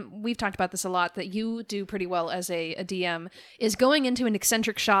 Sam, we've talked about this a lot, that you do pretty well as a DM, is going into an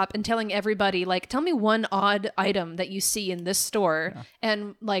eccentric shop and telling everybody, like, tell me one odd item that you see in this store,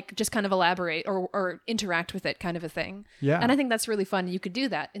 and, like, just kind of elaborate or interact with it, kind of a thing. Yeah. And I think that's really fun. You could do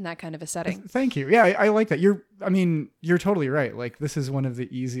that in that kind of a setting. Thank you. Yeah, I like that. You're totally right. Like, this is one of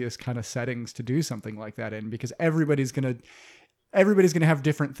the easiest kind of settings to do something like that in, because everybody's gonna have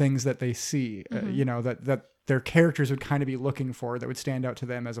different things that they see, that their characters would kind of be looking for, that would stand out to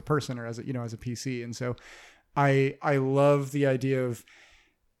them as a person or as a PC. And so I love the idea of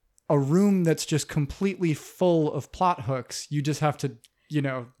a room that's just completely full of plot hooks. You just have to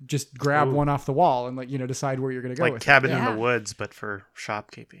just grab Ooh. one off the wall and decide where you're going to go Like with Cabin it. in Yeah. the Woods, but for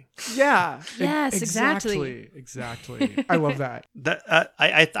shopkeeping. Yeah. Yes, Exactly. I love that.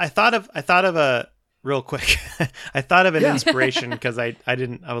 I thought of a real quick. I thought of an Yeah. inspiration because I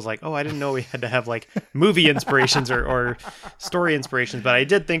was like, oh, I didn't know we had to have like movie inspirations or story inspirations, but I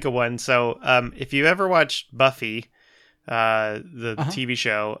did think of one. So if you ever watched Buffy, the TV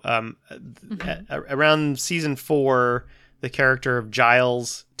show, around season 4, the character of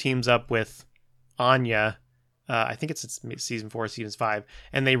Giles teams up with Anya. I think it's season 4, season 5,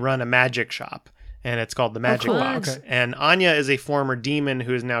 and they run a magic shop, and it's called the Magic cool. Box. Okay. And Anya is a former demon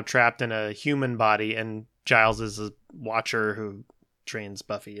who is now trapped in a human body, and Giles is a watcher who trains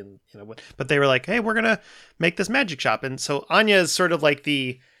Buffy, and but they were like, hey, we're gonna make this magic shop. And so Anya is sort of like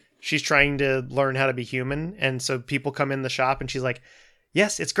she's trying to learn how to be human, and so people come in the shop and she's like,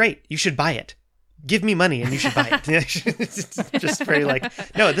 yes, it's great, you should buy it, give me money and you should buy it. It's just very like,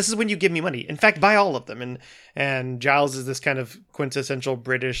 no, this is when you give me money, in fact, buy all of them. And Giles is this kind of quintessential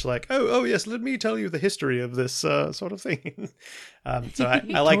British, like, oh yes, let me tell you the history of this sort of thing. So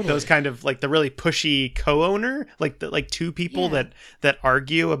I like those kind of like the really pushy co-owner, like two people that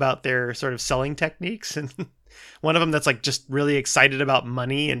argue about their sort of selling techniques, and one of them that's like just really excited about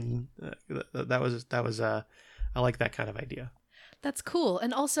money, and that was I like that kind of idea. That's cool.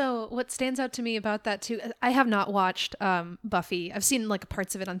 And also what stands out to me about that too, I have not watched Buffy. I've seen like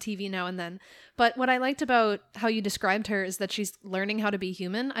parts of it on TV now and then. But what I liked about how you described her is that she's learning how to be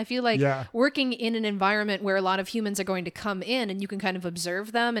human. I feel like working in an environment where a lot of humans are going to come in and you can kind of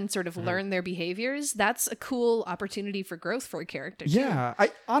observe them and sort of learn their behaviors, that's a cool opportunity for growth for a character too. Yeah. I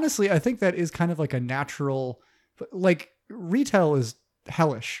think that is kind of like a natural, like retail is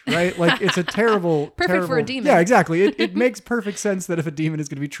hellish, right? Like it's a terrible Perfect for a demon. Yeah, exactly. It makes perfect sense that if a demon is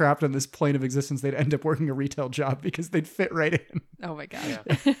going to be trapped on this plane of existence, they'd end up working a retail job because they'd fit right in. Oh my God.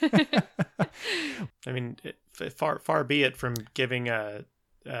 Yeah. I mean, far be it from giving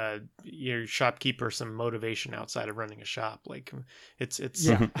your shopkeeper some motivation outside of running a shop. Like it's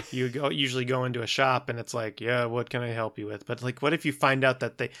usually go into a shop and it's like, yeah, what can I help you with? But like, what if you find out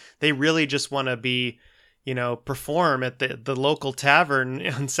that they really just want to be, perform at the local tavern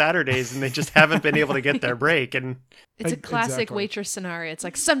on Saturdays, and they just haven't been able to get their break. And it's a classic Exactly. waitress scenario. It's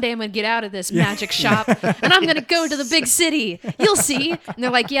like, someday I'm going to get out of this magic shop and I'm going to go to the big city. You'll see. And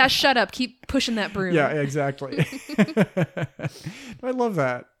they're like, yeah, shut up. Keep pushing that broom. Yeah, exactly. I love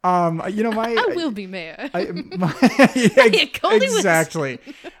that. I will be mayor. Exactly.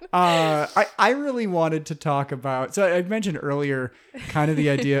 I really wanted to talk about, so I mentioned earlier kind of the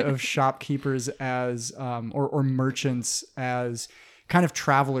idea of shopkeepers as or merchants as kind of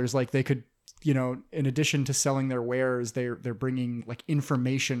travelers. Like they could, in addition to selling their wares, they're bringing like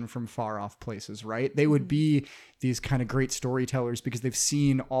information from far off places, right? They would be these kind of great storytellers because they've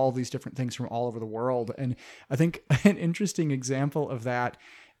seen all these different things from all over the world. And I think an interesting example of that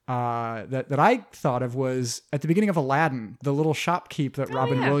that I thought of was at the beginning of Aladdin, the little shopkeep that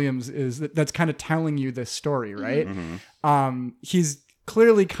Robin Williams is, that's kind of telling you this story, right? Mm-hmm. He's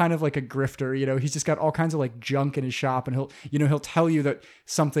clearly kind of like a grifter, he's just got all kinds of like junk in his shop, and he'll tell you that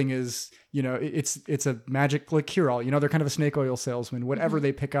something is, it's a magic like cure-all, they're kind of a snake oil salesman. Whatever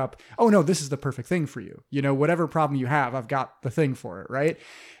they pick up, oh no, this is the perfect thing for you. Whatever problem you have, I've got the thing for it, right?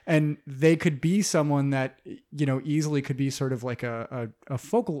 And they could be someone that, easily could be sort of like a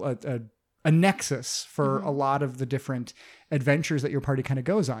focal, a nexus for a lot of the different adventures that your party kind of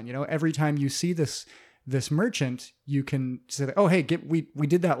goes on. Every time you see this merchant, you can say, oh, hey, we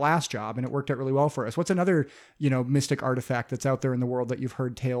did that last job and it worked out really well for us. What's another, mystic artifact that's out there in the world that you've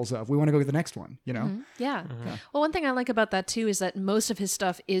heard tales of? We want to go get the next one, Mm-hmm. Yeah. Well, one thing I like about that too is that most of his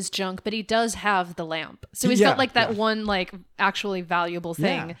stuff is junk, but he does have the lamp. So he's got like that one like actually valuable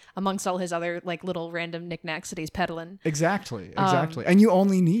thing amongst all his other like little random knickknacks that he's peddling. Exactly. And you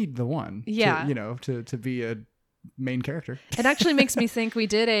only need the one to be a main character. It actually makes me think we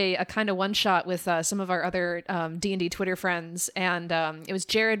did a kind of one shot with some of our other D&D Twitter friends, and it was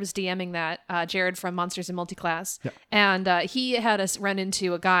Jared was DMing that, Jared from Monsters and Multiclass, and he had us run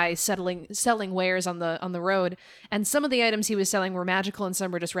into a guy selling wares on the road, and some of the items he was selling were magical and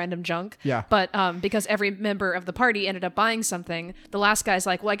some were just random junk. Yeah. But because every member of the party ended up buying something, the last guy's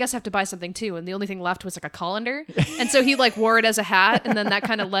like, well, I guess I have to buy something too, and the only thing left was like a colander, and so he like wore it as a hat, and then that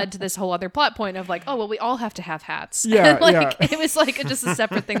kind of led to this whole other plot point of like, oh well, we all have to have hats. Yeah, It was like just a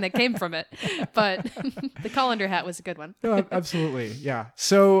separate thing that came from it. But the colander hat was a good one. No, absolutely. Yeah.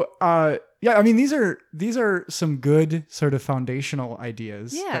 So, I mean, these are some good sort of foundational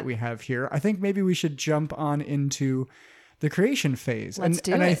ideas that we have here. I think maybe we should jump on into the creation phase. Let's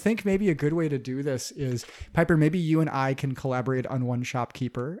do and it. I think maybe a good way to do this is, Piper, maybe you and I can collaborate on one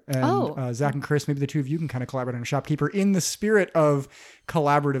shopkeeper, and Zach and Chris, maybe the two of you can kind of collaborate on a shopkeeper in the spirit of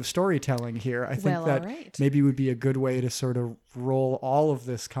collaborative storytelling here. I think that maybe would be a good way to sort of roll all of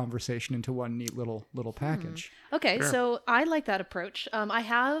this conversation into one neat little package. Okay, so I like that approach. I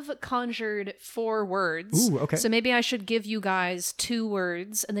have conjured 4 words. Ooh, okay. So maybe I should give you guys 2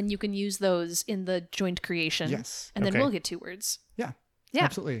 words, and then you can use those in the joint creation. Yes. And then we'll get 2 words. Yeah. Yeah.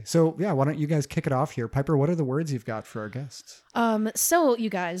 Absolutely. So why don't you guys kick it off here? Piper, what are the words you've got for our guests? So you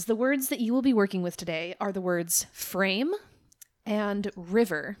guys, the words that you will be working with today are the words frame and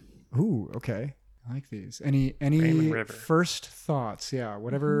river. Ooh, okay. I like these. Any first thoughts? Yeah,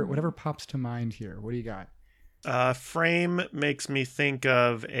 whatever pops to mind here. What do you got? Frame makes me think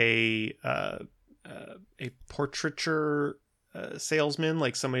of a portraiture salesman,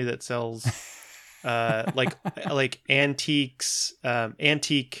 like somebody that sells like antiques,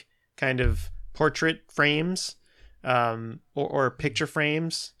 antique kind of portrait frames, or picture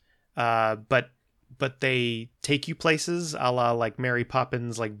frames, but they take you places, a la like Mary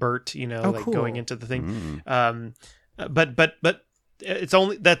Poppins, like Bert, cool. Going into the thing. But it's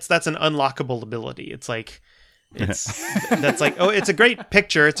only that's an unlockable ability. It's like it's a great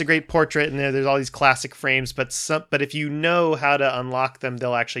picture, it's a great portrait, and there's all these classic frames, but if you know how to unlock them,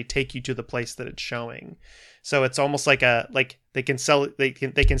 they'll actually take you to the place that it's showing. So it's almost like they can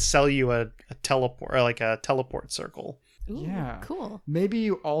sell you a teleport, or like a teleport circle. Ooh, yeah, cool. Maybe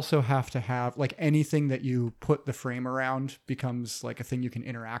you also have to have like anything that you put the frame around becomes like a thing you can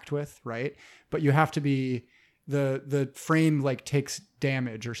interact with, right? But you have to be the frame like takes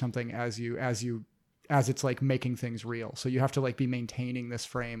damage or something as it's like making things real. So you have to like be maintaining this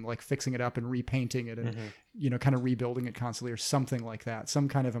frame, like fixing it up and repainting it and, kind of rebuilding it constantly or something like that. Some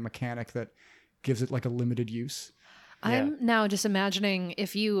kind of a mechanic that gives it like a limited use. I'm now just imagining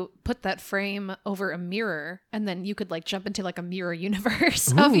if you put that frame over a mirror and then you could like jump into like a mirror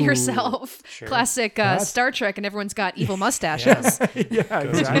universe of yourself. Sure. Classic Star Trek, and everyone's got evil mustaches. Yeah,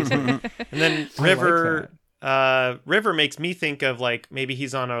 exactly. And then River makes me think of like maybe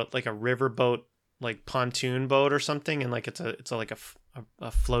he's on a river boat, like pontoon boat or something, and like it's a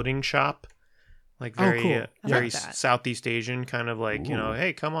floating shop, like very like Southeast Asian kind of like,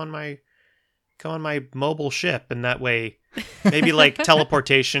 hey, come on my mobile ship, and that way maybe like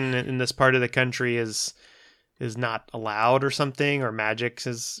teleportation in this part of the country is not allowed or something, or magic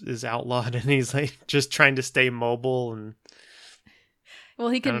is outlawed, and he's like just trying to stay mobile. And well,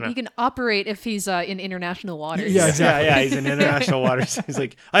 he can operate if he's in international waters. Yeah, exactly. Yeah, he's in international waters. He's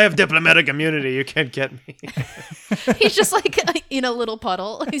like, I have diplomatic immunity. You can't get me. He's just like in a little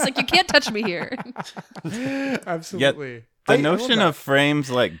puddle. He's like, you can't touch me here. Absolutely. The notion of frames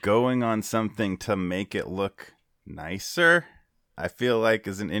like going on something to make it look nicer, I feel like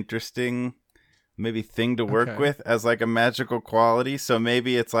is an interesting maybe thing to work with as like a magical quality. So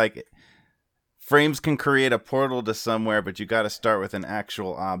maybe it's like frames can create a portal to somewhere, but you got to start with an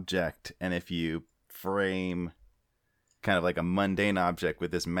actual object. And if you frame kind of like a mundane object with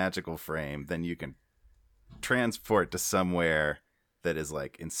this magical frame, then you can transport to somewhere that is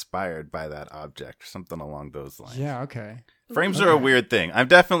like inspired by that object, or something along those lines. Yeah, okay. Frames are a weird thing. I'm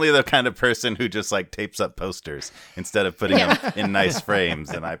definitely the kind of person who just like tapes up posters instead of putting them in nice frames.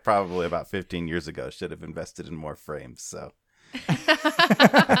 And I probably about 15 years ago should have invested in more frames. So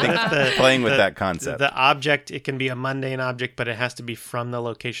I think playing with that concept. The object, it can be a mundane object, but it has to be from the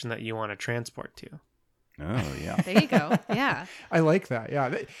location that you want to transport to. Oh, yeah. There you go. Yeah. I like that.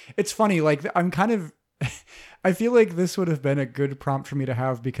 Yeah. It's funny. Like I'm kind of... I feel like this would have been a good prompt for me to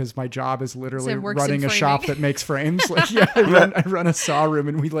have because my job is literally running a shop that makes frames. Like, I run a saw room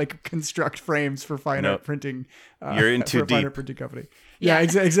and we like construct frames for fine art printing. You're in too for a deep. fine art printing company. Yeah,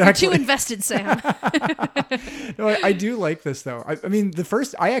 exactly. You're too invested, Sam. No, I do like this though. I mean,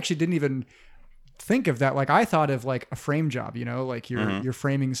 I actually didn't even think of that. Like I thought of like a frame job, like you're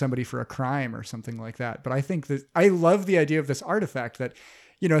framing somebody for a crime or something like that. But I think that I love the idea of this artifact that,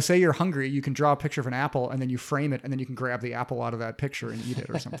 say you're hungry, you can draw a picture of an apple and then you frame it and then you can grab the apple out of that picture and eat it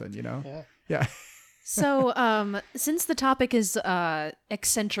or something, Yeah. So, since the topic is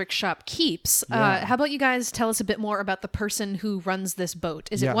eccentric shop keeps, how about you guys tell us a bit more about the person who runs this boat?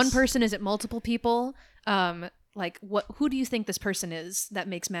 Is it one person? Is it multiple people? Who do you think this person is that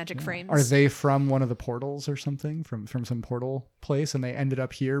makes magic frames? Are they from one of the portals or something, from some portal place, and they ended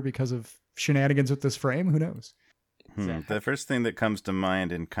up here because of shenanigans with this frame? Who knows? The first thing that comes to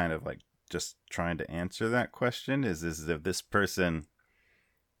mind in kind of like just trying to answer that question is if this person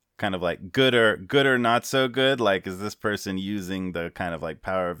kind of like good or not so good, like is this person using the kind of like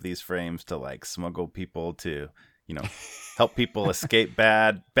power of these frames to like smuggle people to, help people escape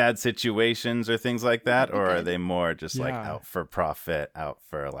bad situations or things like that? Or are they more just like out for profit, out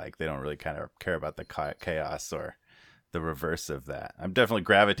for like, they don't really kind of care about the chaos or the reverse of that? I'm definitely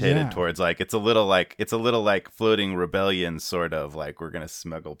gravitated towards like, it's a little like Floating Rebellion, sort of like, we're going to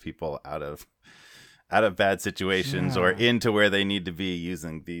smuggle people out of bad situations or into where they need to be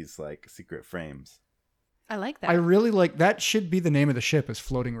using these like secret frames. I like that. I really like that. Should be the name of the ship, is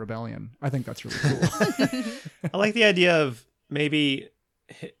Floating Rebellion. I think that's really cool. I like the idea of maybe,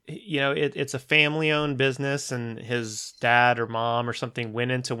 it's a family-owned business and his dad or mom or something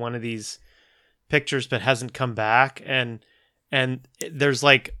went into one of these pictures but hasn't come back, and there's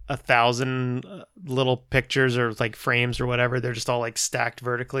like 1,000 little pictures or like frames or whatever. They're just all like stacked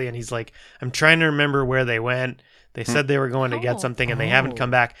vertically, and he's like, I'm trying to remember where they went. They said they were going to get something and they haven't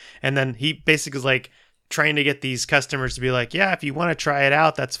come back. And then he basically is like trying to get these customers to be like, yeah, if you want to try it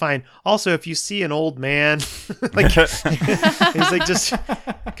out, that's fine. Also, if you see an old man, like he's like, just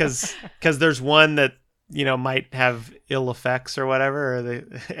because there's one that might have ill effects or whatever, or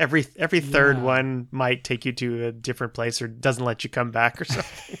every third one might take you to a different place or doesn't let you come back or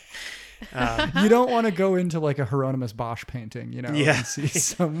something. You don't want to go into like a Hieronymus Bosch painting, and see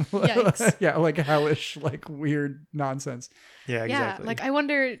some like hellish, like weird nonsense. Yeah, exactly. Yeah, like I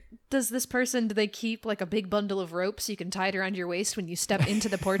wonder, do they keep like a big bundle of rope so you can tie it around your waist when you step into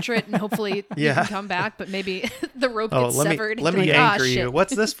the portrait, and hopefully you can come back, but maybe the rope gets severed. Let me anchor you.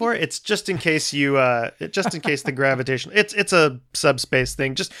 What's this for? It's just in case the gravitational. It's a subspace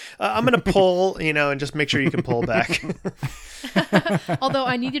thing. Just I'm gonna pull, and just make sure you can pull back. Although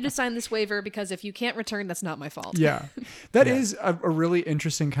I need you to sign this waiver, because if you can't return, that's not my fault. Yeah, that is a really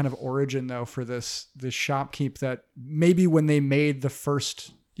interesting kind of origin though for this shopkeep, that maybe when they made the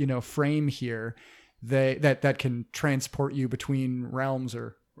first frame here, that can transport you between realms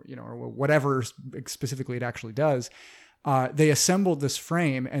or whatever specifically it actually does. They assembled this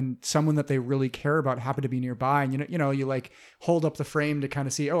frame, and someone that they really care about happened to be nearby, and you like hold up the frame to kind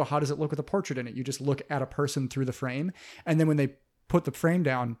of see, how does it look with a portrait in it? You just look at a person through the frame, and then when they put the frame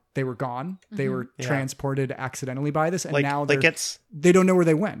down, they were gone. They were transported accidentally by this, and now they don't know where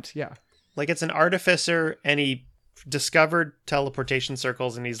they went. Yeah, like it's an artificer, and he discovered teleportation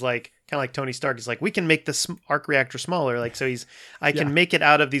circles, and he's like, kind of like Tony Stark, he's like, we can make this arc reactor smaller, like, so I can make it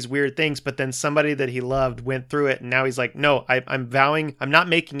out of these weird things. But then somebody that he loved went through it, and now he's like, no, I'm vowing I'm not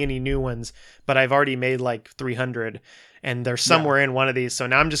making any new ones, but I've already made like 300, and they're somewhere in one of these, so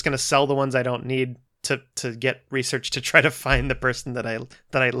now I'm just going to sell the ones I don't need to get research to try to find the person that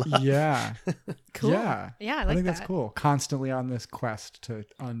I love. Yeah. Cool. Yeah, I think that's cool. Constantly on this quest to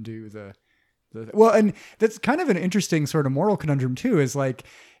undo the well, and that's kind of an interesting sort of moral conundrum too, is like,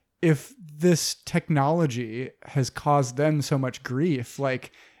 if this technology has caused them so much grief,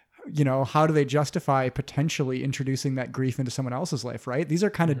 like, how do they justify potentially introducing that grief into someone else's life, right? These are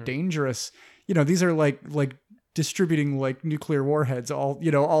kind of dangerous, these are like distributing like nuclear warheads all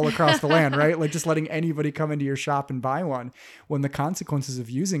across the land, right? Like just letting anybody come into your shop and buy one, when the consequences of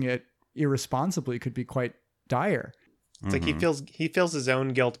using it irresponsibly could be quite dire. It's like he feels his own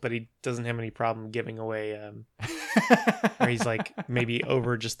guilt, but he doesn't have any problem giving away. Or he's like maybe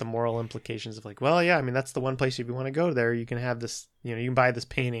over just the moral implications of like, well, yeah, I mean that's the one place if you want to go there, you can have this, you can buy this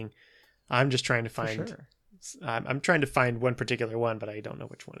painting. I'm just trying to find. Sure. I'm trying to find one particular one, but I don't know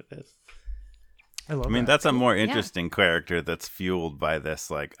which one it is. I mean, that's a more interesting character that's fueled by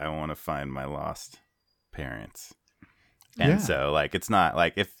this. Like, I want to find my lost parents. And so like, it's not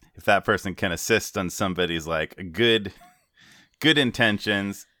like if that person can assist on somebody's like good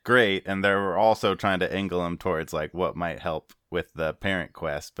intentions, great. And they're also trying to angle them towards like what might help with the parent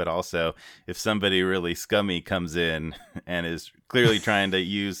quest. But also if somebody really scummy comes in and is clearly trying to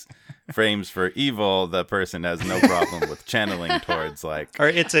use frames for evil, the person has no problem with channeling towards like, or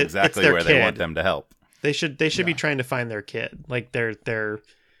exactly where they want them to help. They should be trying to find their kid, like their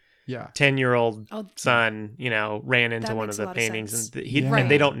 10-year-old son, ran into one of the paintings, and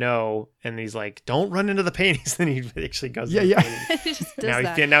they don't know, and he's like, "Don't run into the paintings." Then he actually goes.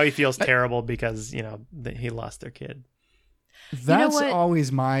 Now he feels terrible because he lost their kid. That's always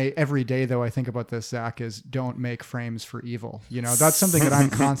my every day, though. I think about this, Zach, is don't make frames for evil. That's something that I'm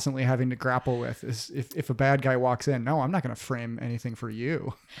constantly having to grapple with. Is if a bad guy walks in, no, I'm not going to frame anything for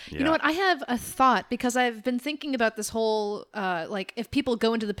you. Yeah. You know what? I have a thought, because I've been thinking about this whole like, if people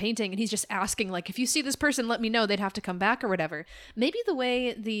go into the painting and he's just asking like, if you see this person, let me know. They'd have to come back or whatever. Maybe the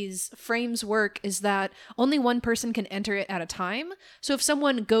way these frames work is that only one person can enter it at a time. So if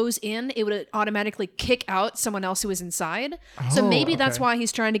someone goes in, it would automatically kick out someone else who is inside. So maybe that's why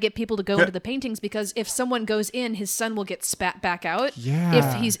he's trying to get people to go into the paintings, because if someone goes in, his son will get spat back out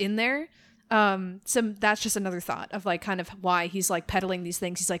if he's in there. So that's just another thought of like kind of why he's like peddling these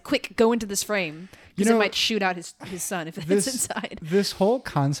things. He's like, quick, go into this frame because it might shoot out his son if it's inside. This whole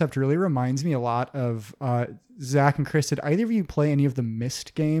concept really reminds me a lot of Zach and Chris. Did either of you play any of the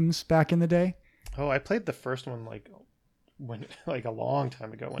Myst games back in the day? Oh, I played the first one like a long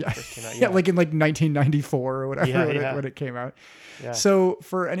time ago when it first came out. Yeah, like in like 1994 or whatever when it came out. Yeah. So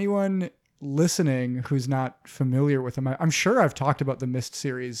for anyone listening who's not familiar with them, I'm sure I've talked about the Myst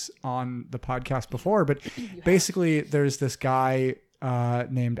series on the podcast before, but basically there's this guy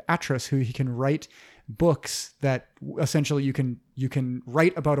named Atris who he can write books that essentially you can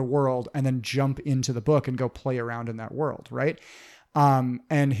write about a world and then jump into the book and go play around in that world, right?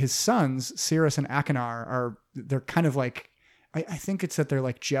 And his sons, Cirrus and Akinar, they're kind of like, I think it's that they're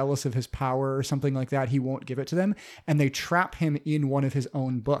like jealous of his power or something like that. He won't give it to them, and they trap him in one of his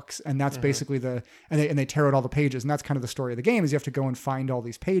own books, and that's basically and they tear out all the pages, and that's kind of the story of the game. Is you have to go and find all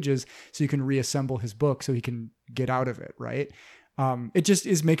these pages so you can reassemble his book so he can get out of it. Right? It just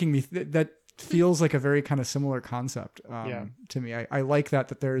is making me that feels like a very kind of similar concept to me. I like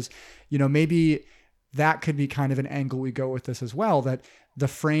that there's maybe that could be kind of an angle we go with this as well. That the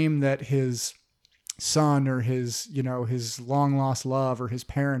frame that his son or his long lost love or his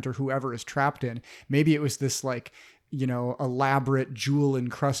parent or whoever is trapped in, maybe it was this like elaborate jewel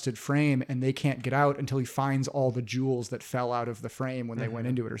encrusted frame, and they can't get out until he finds all the jewels that fell out of the frame when they went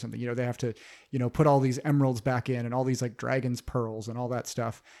into it or something. They have to put all these emeralds back in and all these like dragon's pearls and all that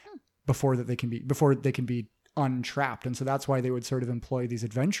stuff before they can be untrapped. And so that's why they would sort of employ these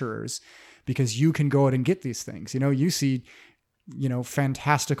adventurers, because you can go out and get these things. You see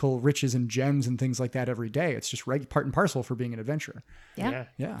fantastical riches and gems and things like that every day. It's just part and parcel for being an adventurer. Yeah.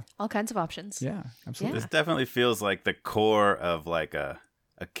 All kinds of options. Yeah, absolutely. This definitely feels like the core of like a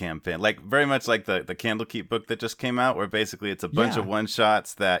campaign, like very much like the Candlekeep book that just came out, where basically it's a bunch of one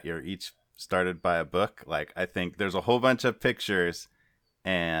shots that you're each started by a book. Like, I think there's a whole bunch of pictures,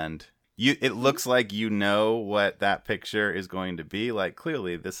 and it looks like what that picture is going to be. Like,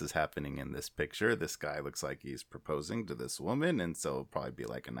 clearly this is happening in this picture. This guy looks like he's proposing to this woman, and so it'll probably be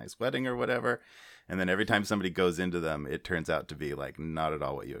like a nice wedding or whatever. And then every time somebody goes into them, it turns out to be like not at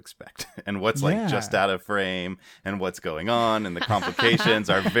all what you expect. And what's like just out of frame and what's going on and the complications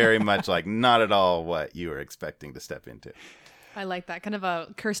are very much like not at all what you were expecting to step into. I like that kind of a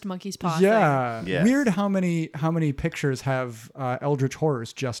cursed monkey's paw thing. Yes. Weird how many pictures have Eldritch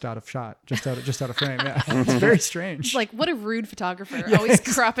Horrors just out of shot, just out of frame. Yeah, it's very strange. It's like, what a rude photographer, always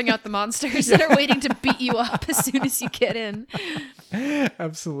cropping out the monsters that are waiting to beat you up as soon as you get in.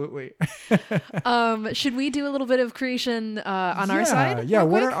 Absolutely. Should we do a little bit of creation on our side? Yeah.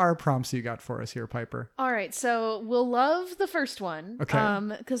 What are our prompts you got for us here, Piper? All right, so we'll love the first one.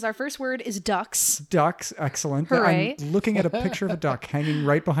 Okay. Because our first word is ducks. Ducks, excellent. Hooray. I'm looking at a picture of a duck hanging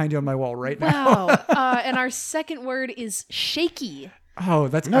right behind you on my wall right now. Wow. And our second word is shaky. Oh,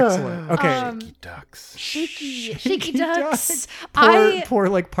 that's excellent. Okay. Shaky ducks. Shaky ducks. Poor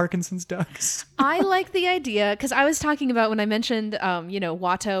like Parkinson's ducks. I like the idea, because I was talking about when I mentioned,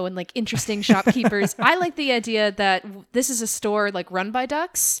 Watto and like interesting shopkeepers. I like the idea that this is a store like run by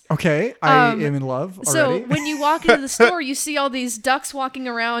ducks. Okay, I am in love already. So when you walk into the store, you see all these ducks walking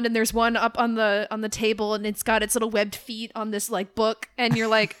around, and there's one up on the table, and it's got its little webbed feet on this like book, and you're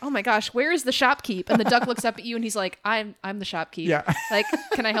like, oh my gosh, where is the shopkeep? And the duck looks up at you, and he's like, I'm the shopkeep. Yeah. Like,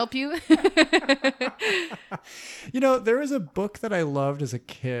 can I help you? There was a book that I loved as a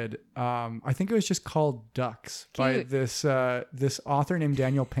kid. I think it was just called Ducks by this author named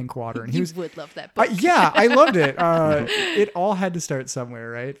Daniel Pinkwater. And he would love that book. I loved it. It all had to start somewhere,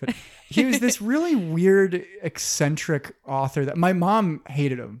 right? But he was this really weird, eccentric author that my mom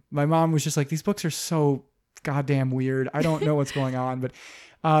hated him. My mom was just like, these books are so goddamn weird. I don't know what's going on. But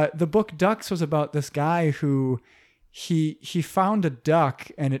the book Ducks was about this guy who he found a duck,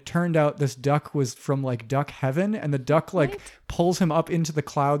 and it turned out this duck was from like duck heaven, and the duck like pulls him up into the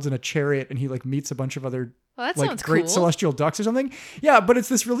clouds in a chariot, and he like meets a bunch of other like great celestial ducks or something. Yeah, but it's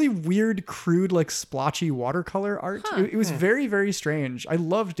this really weird, crude, like splotchy watercolor art. It was very, very strange. I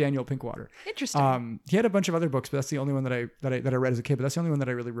loved Daniel Pinkwater. Interesting. He had a bunch of other books, but that's the only one that I read as a kid. But that's the only one that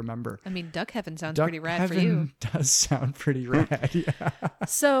I really remember. I mean, Duck Heaven sounds pretty rad for you. Does sound pretty rad. Yeah.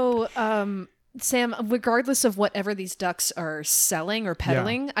 So, Sam, regardless of whatever these ducks are selling or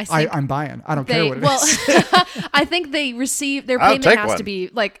peddling, I think I'm buying. I don't care what it is. I think they receive their payment has to be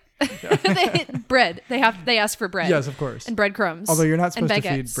like bread. They ask for bread. Yes, of course. And breadcrumbs. Although you're not supposed to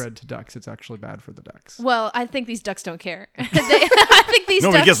feed bread to ducks, it's actually bad for the ducks. Well, I think these ducks don't care. I think these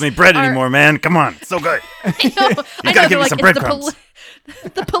nobody ducks gives me bread anymore, man. Come on, it's so good. I know, you gotta give me some breadcrumbs.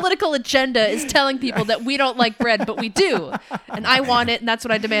 The political agenda is telling people that we don't like bread, but we do. And I want it, and that's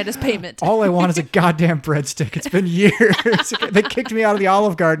what I demand as payment. All I want is a goddamn breadstick. It's been years. They kicked me out of the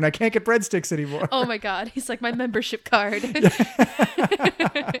Olive Garden. I can't get breadsticks anymore. Oh my God. He's like my membership card.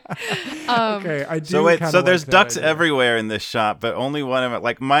 Okay, I do. So wait, so like there's that ducks idea. everywhere in this shop, but only one of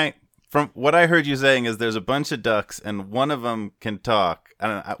them. From what I heard you saying is there's a bunch of ducks and one of them can talk. I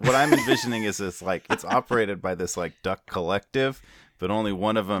don't know. What I'm envisioning is this it's operated by this duck collective, but only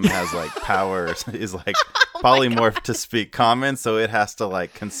one of them has powers, is polymorphed to speak common, so it has to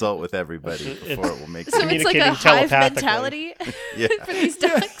consult with everybody before it will make So sense. it's like a Communicating hive telepathically. mentality Yeah. for these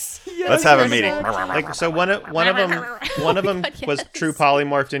ducks. Let's have a meeting. So one of them was yes. true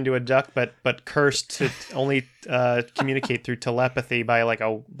polymorphed into a duck, but cursed to only communicate through telepathy by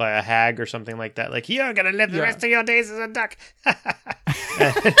a hag or something like that. Like, you're gonna live the rest of your days as a duck.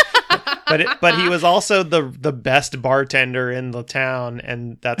 But he was also the best bartender in the town,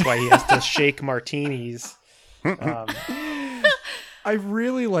 and that's why he has to shake martinis. I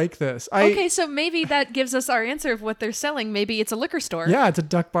really like this. Okay, so maybe that gives us our answer of what they're selling. Maybe it's a liquor store. Yeah, it's a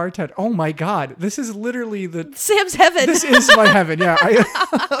duck bartender. Oh my God, this is literally Sam's heaven. This is my heaven. Yeah.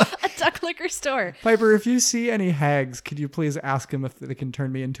 A duck liquor store. Piper, if you see any hags, could you please ask them if they can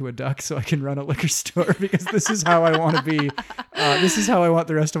turn me into a duck so I can run a liquor store? Because this is how I want to be. This is how I want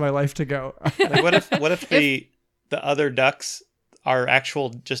the rest of my life to go. What if the other ducks are actual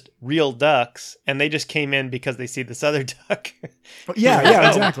just real ducks, and they just came in because they see this other duck? Yeah,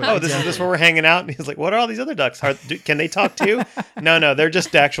 exactly. Oh, this is where we're hanging out. And he's like, what are all these other ducks? Can they talk too? No, they're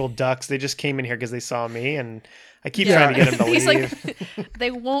just actual ducks. They just came in here because they saw me, and I keep trying to get them to He's leave. like, they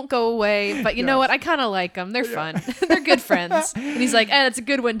won't go away, but you know what? I kind of like them. They're fun. They're good friends. And he's like, that's a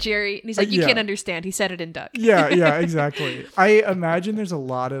good one, Jerry. And he's like, you can't understand. He said it in duck. Yeah, exactly. I imagine there's a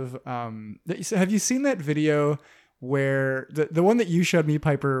lot of have you seen that video where the one that you showed me,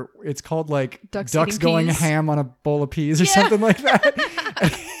 Piper, it's called Ducks ducks eating going peas? ham on a bowl of peas or something like that.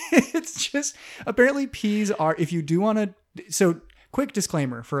 It's just, apparently peas are, if you do want to, so quick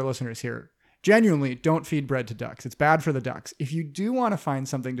disclaimer for our listeners here. Genuinely, don't feed bread to ducks. It's bad for the ducks. If you do want to find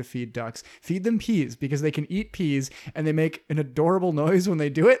something to feed ducks, feed them peas, because they can eat peas and they make an adorable noise when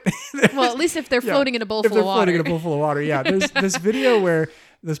they do it. Well, at least if they're floating in a bowl If full they're of water. floating in a bowl full of water, yeah. There's this video where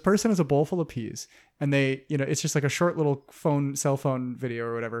this person has a bowl full of peas, and they, it's just like a short little cell phone video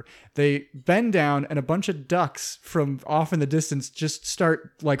or whatever. They bend down, and a bunch of ducks from off in the distance just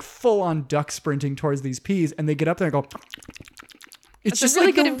start full on duck sprinting towards these peas, and they get up there and go. It's That's a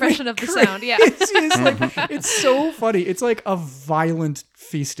really good impression of the sound. Yeah, it's so funny. It's like a violent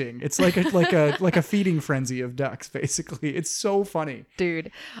feasting. It's like a feeding frenzy of ducks. Basically, it's so funny, dude.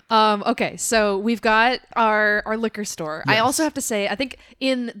 Okay, so we've got our liquor store. Yes. I also have to say, I think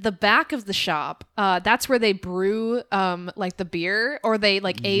in the back of the shop, that's where they brew the beer, or they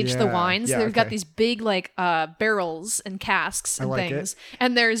age the wines. Yeah, They've got okay. these big barrels and casks and like things, it.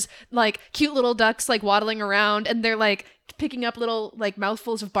 and there's cute little ducks waddling around, and they're picking up little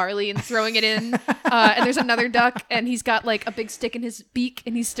mouthfuls of barley and throwing it in. And there's another duck, and he's got a big stick in his beak,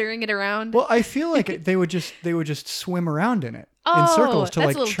 and he's stirring it around. Well, I feel like they would just swim around in it in Oh, circles to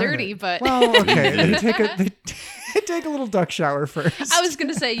that's a little churn dirty, it. but Well, okay, they take a little duck shower first. I was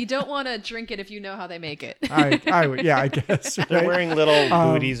gonna say you don't want to drink it if you know how they make it. I would, yeah, I guess. They're Right? wearing little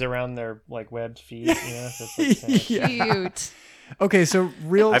booties around their webbed feet. That's Yeah. Cute. Okay, so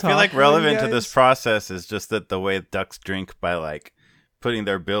real I talk. feel like what do relevant you to this guys- process is just that the way ducks drink by putting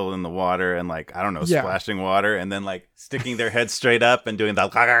their bill in the water and I don't know, Yeah. splashing water and then sticking their head straight up and doing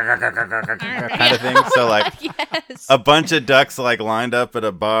that kind of thing. So Yes. a bunch of ducks lined up at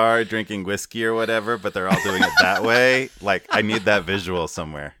a bar drinking whiskey or whatever, but they're all doing it that way. I need that visual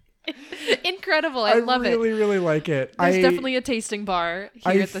somewhere. Incredible. I love it. really like it. There's definitely a tasting bar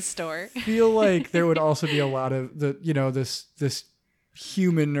here at the store. Feel like there would also be a lot of this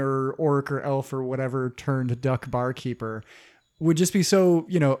human or orc or elf or whatever turned duck barkeeper would just be so,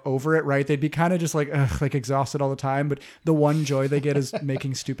 over it, right? They'd be kind of just exhausted all the time, but the one joy they get is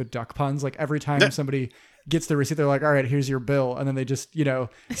making stupid duck puns. Every time somebody gets the receipt, they're like, all right, here's your bill. And then they just,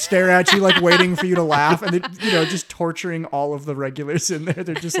 stare at you waiting for you to laugh, and they, just torturing all of the regulars in there.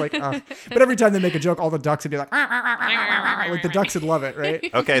 They're just like, ugh. But every time they make a joke, all the ducks would be like the ducks would love it, right?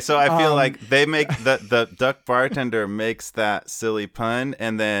 Okay, so I feel like they make the duck bartender makes that silly pun,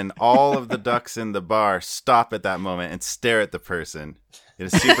 and then all of the ducks in the bar stop at that moment and stare at the person in a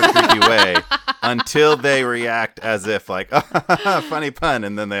super creepy way. until they react as if like, oh, funny pun,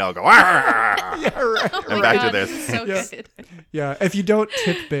 and then they all go, yeah, right. And back to their so Yeah. good. Yeah, if you don't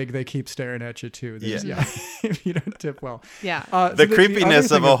tip big, they keep staring at you too. Yeah. If you don't tip well. Yeah. So the other creepiness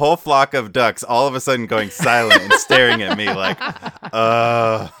thing of a whole flock of ducks all of a sudden going silent and staring at me like,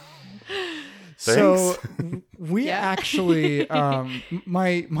 So thanks. we Yeah. actually,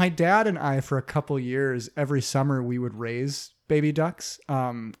 my dad and I, for a couple years, every summer we would raise baby ducks.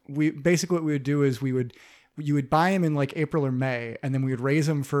 We basically what we would do is you would buy them in like April or May, and then we would raise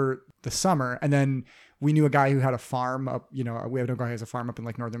them for the summer. And then we knew a guy who had a farm up, we have a guy who has a farm up in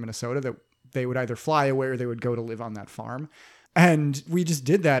like northern Minnesota that they would either fly away or they would go to live on that farm. And we just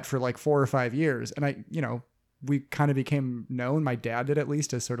did that for like 4 or 5 years. And we kind of became known, my dad did at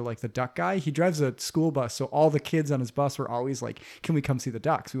least, as sort of like the duck guy. He drives a school bus, so all the kids on his bus were always like, can we come see the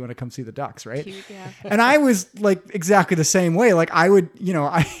ducks? We want to come see the ducks, right? Cute, yeah. And I was like exactly the same way. Like I would,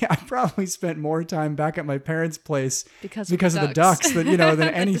 I probably spent more time back at my parents' place Because of the ducks than, than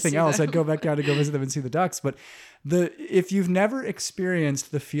To anything see else. them. I'd go back down to go visit them and see the ducks. But if you've never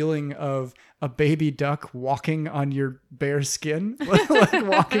experienced the feeling of a baby duck walking on your bare skin, like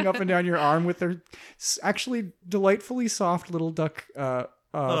walking up and down your arm with their actually delightfully soft little duck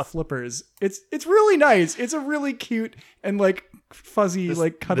flippers, it's really nice. It's a really cute and like fuzzy,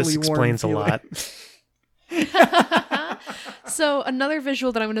 like cuddly, This warm explains a feeling. lot. So another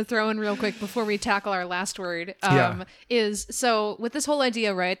visual that I'm going to throw in real quick before we tackle our last word is, so with this whole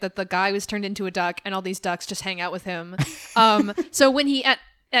idea, right, that the guy was turned into a duck and all these ducks just hang out with him. So when he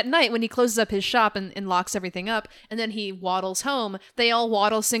at night, when he closes up his shop and locks everything up, and then he waddles home, they all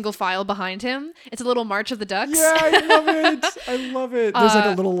waddle single file behind him. It's a little march of the ducks. Yeah, I love it. I love it. There's like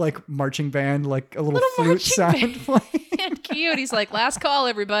a little like marching band, like a little flute marching sound band. playing. And cute. He's like, last call,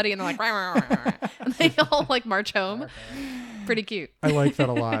 everybody. And they're like, "Rah, rah, rah, rah." And they all like march home. Pretty cute. I like that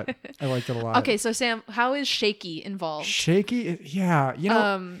a lot. Okay, so Sam, how is Shaky involved? Shaky, yeah.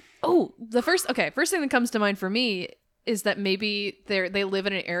 The first thing that comes to mind for me is that maybe they live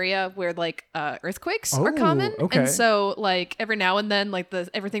in an area where like earthquakes are common, okay. and so like every now and then like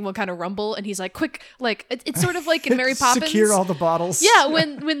everything will kind of rumble, and he's like, quick, like it's sort of like in Mary Poppins, secure all the bottles. Yeah,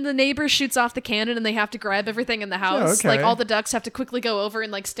 when the neighbor shoots off the cannon and they have to grab everything in the house, okay. like all the ducks have to quickly go over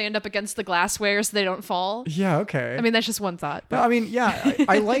and like stand up against the glassware so they don't fall. Yeah, okay. I mean, that's just one thought. No, I mean, yeah,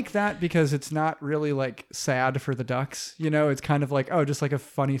 I like that because it's not really like sad for the ducks. It's kind of like, just like a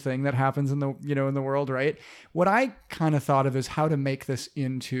funny thing that happens in the in the world, right? What I kind of thought of is how to make this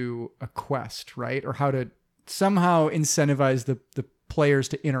into a quest, right? Or how to somehow incentivize the players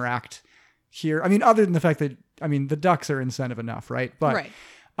to interact here. I mean, other than the fact that, the ducks are incentive enough, right? But right.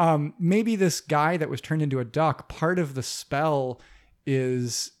 Maybe this guy that was turned into a duck, part of the spell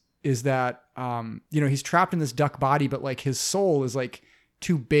is that, he's trapped in this duck body, but like his soul is like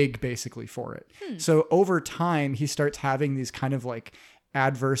too big basically for it. So over time, he starts having these kind of like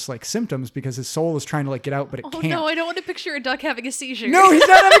adverse like symptoms because his soul is trying to like get out, but it can't. No, I don't want to picture a duck having a seizure. No, he's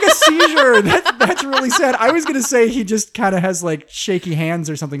not having a seizure. That's really sad. I was gonna say he just kind of has like shaky hands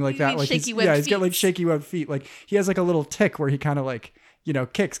or something like that. Like shaky webbed he's got like feet. shaky webbed feet. Like he has like a little tick where he kind of like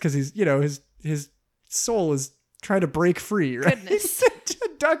kicks because he's his soul is trying to break free. Right? Goodness. A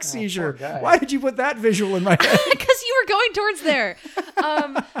duck seizure. Why did you put that visual in my head? Because you were going towards there.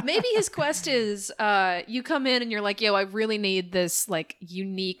 Maybe his quest is you come in and you're like, yo, I really need this like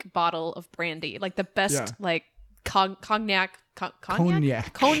unique bottle of brandy, like the best like cognac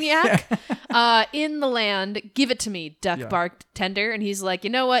in the land. Give it to me, duck bartender. And he's like, you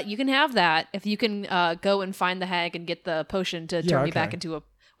know what? You can have that if you can go and find the hag and get the potion to turn me back into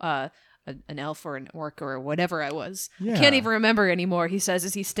an elf or an orc or whatever I was. Yeah. Can't even remember anymore, he says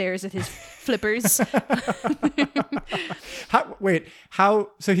as he stares at his flippers.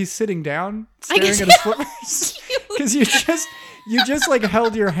 So he's sitting down staring at his flippers? Because you just like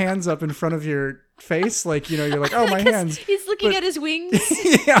held your hands up in front of your face, like you're like, oh, my hands. He's looking at his wings.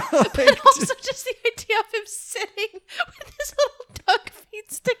 Yeah, But also just the idea of him sitting with his little duck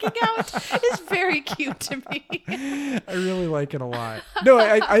feet sticking out is very cute to me. I really like it a lot. No,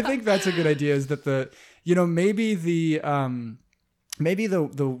 I think that's a good idea. Is that maybe the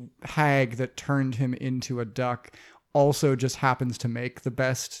hag that turned him into a duck also just happens to make the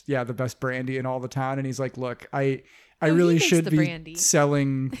best brandy in all the town, and he's like, look, I really should be brandy.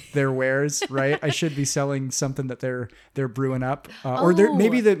 selling their wares, right? I should be selling something that they're brewing up, or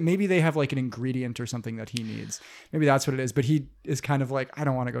maybe they have like an ingredient or something that he needs. Maybe that's what it is. But he is kind of like, I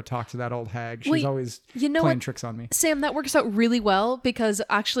don't want to go talk to that old hag. She's always playing tricks on me. Sam, that works out really well because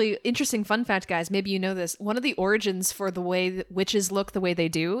actually, interesting fun fact, guys. Maybe you know this. One of the origins for the way that witches look the way they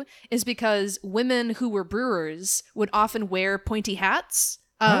do is because women who were brewers would often wear pointy hats.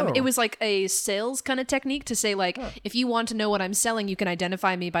 It was like a sales kind of technique to say, like, if you want to know what I'm selling, you can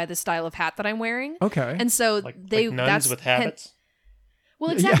identify me by the style of hat that I'm wearing. Okay. And so like nuns that's with habits. Well,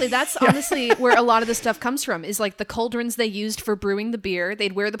 exactly. That's honestly where a lot of the stuff comes from, is like the cauldrons they used for brewing the beer.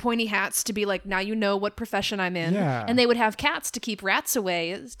 They'd wear the pointy hats to be like, now you know what profession I'm in. Yeah. And they would have cats to keep rats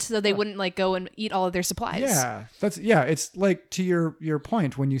away so they wouldn't like go and eat all of their supplies. Yeah, it's like, to your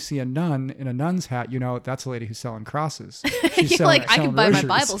point, when you see a nun in a nun's hat, you know that's a lady who's selling crosses. She's You're like, I can buy my rosaries.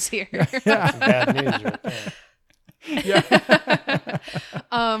 Bibles here. Bad news right there.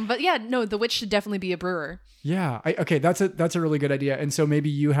 But yeah, no, the witch should definitely be a brewer. Yeah. Okay. That's a really good idea. And so maybe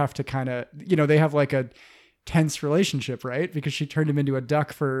you have to kind of, they have like a tense relationship, right? Because she turned him into a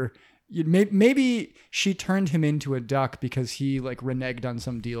duck maybe she turned him into a duck because he like reneged on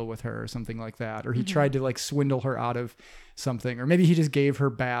some deal with her or something like that. Or he tried to like swindle her out of something. Or maybe he just gave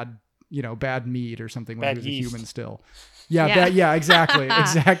her bad meat or something when he was a human still. Yeah, exactly.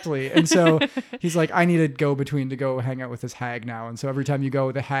 Exactly. And so he's like, I need a go-between to go hang out with this hag now. And so every time you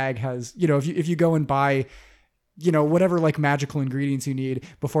go, the hag has, if you go and buy, whatever like magical ingredients you need,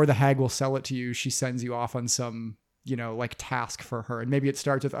 before the hag will sell it to you, she sends you off on some, like task for her. And maybe it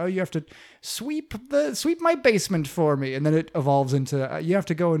starts with, you have to sweep my basement for me. And then it evolves into, you have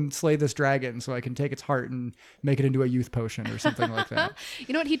to go and slay this dragon so I can take its heart and make it into a youth potion or something like that.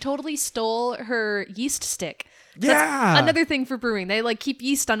 You know what? He totally stole her yeast stick. Yeah. That's another thing for brewing. They like keep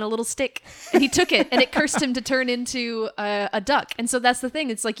yeast on a little stick, and he took it and it cursed him to turn into a duck. And so that's the thing.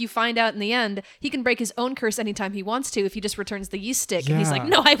 It's like you find out in the end, he can break his own curse anytime he wants to if he just returns the yeast stick. And he's like,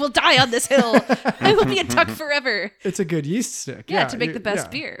 no, I will die on this hill. I will be a duck forever. It's a good yeast stick. Yeah, to make the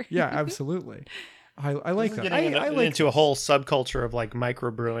best beer. Yeah, absolutely. I like that. Getting I like into a whole subculture of like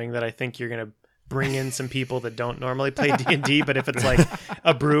microbrewing that I think you're going to bring in some people that don't normally play D&D, but if it's like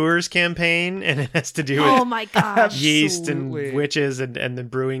a brewer's campaign and it has to do with my gosh, yeast and witches and the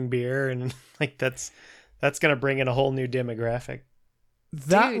brewing beer, and like that's going to bring in a whole new demographic.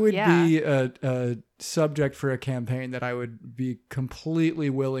 That would be a subject for a campaign that I would be completely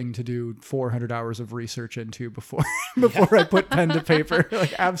willing to do 400 hours of research into before I put pen to paper.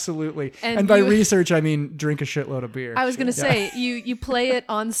 Like, absolutely. And by research, I mean drink a shitload of beer. I was going to say, you play it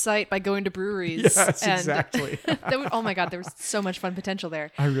on site by going to breweries. Yes, and exactly. Oh my God, there was so much fun potential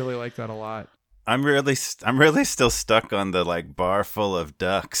there. I really like that a lot. I'm really still stuck on the like bar full of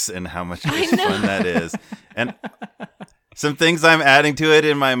ducks and how much fun that is. And some things I'm adding to it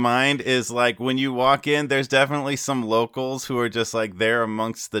in my mind is like when you walk in, there's definitely some locals who are just like there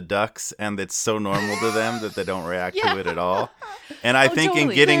amongst the ducks, and it's so normal to them that they don't react to it at all. And I think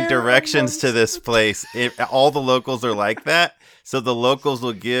totally. in getting directions to this place, all the locals are like that. So the locals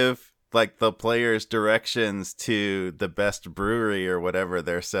will give like the players directions to the best brewery or whatever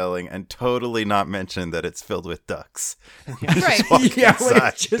they're selling, and totally not mention that it's filled with ducks. Right. Yeah,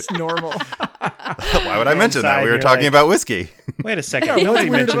 like, it's just normal. Why would I mention that? We were talking about whiskey. Wait a second. Nobody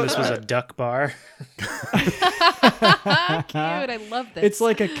mentioned this was a duck bar. Cute. I love this. It's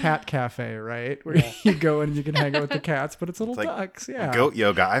like a cat cafe, right? Where you go and you can hang out with the cats, but it's little ducks. Yeah. Goat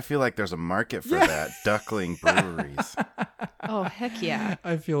yoga. I feel like there's a market for that. Duckling breweries. Oh, heck yeah.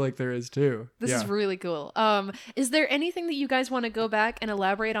 I feel like there is too. This is really cool. Is there anything that you guys want to go back and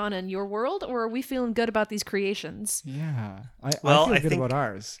elaborate on in your world, or are we feeling good about these creations? Yeah. I feel good about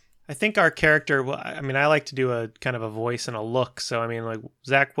ours. I think our character, I mean, I like to do a kind of a voice and a look. So, I mean, like,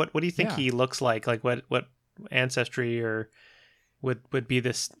 Zach, what do you think he looks like? Like, what ancestry or would be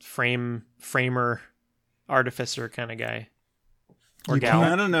this framer, artificer kind of guy? Or gal?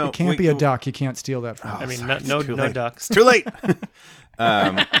 I don't know. It can't be a duck. You can't steal that from us. I mean, no ducks. It's too late.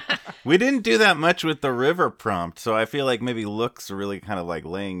 We didn't do that much with the river prompt, so I feel like maybe looks really kind of like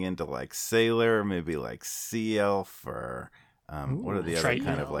laying into like sailor, maybe like sea elf, or what are the other Triton.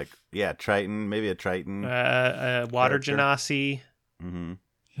 kind of like Triton, maybe a Triton, water genasi. Mm-hmm.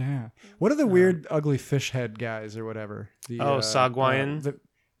 Yeah. What are the weird, ugly fish head guys or whatever? Sagwayan.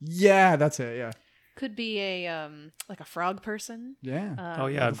 Yeah, that's it. Yeah. Could be a like a frog person. Yeah. A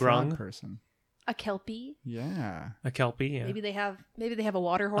The frog grung person. A kelpie. Yeah. A kelpie. Yeah. Maybe they have a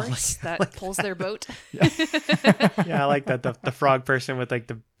water horse that pulls their boat. Yeah, I like that. The frog person with like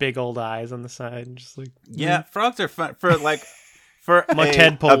the big old eyes on the side, and just like frogs are fun for like. For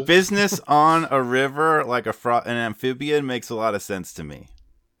tadpole. a business on a river, like an amphibian makes a lot of sense to me.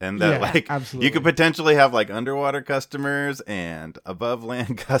 and that absolutely. you could potentially have like underwater customers and above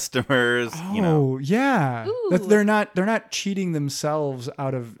land customers. Oh, yeah. Ooh. They're not cheating themselves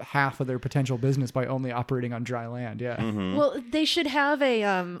out of half of their potential business by only operating on dry land. Yeah. Mm-hmm. Well, they should have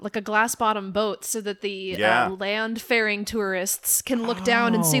a like a glass bottom boat so that the land faring tourists can look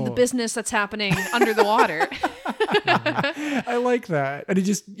down and see the business that's happening under the water. I like that. And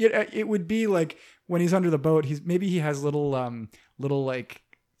it would be like when he's under the boat, he has little like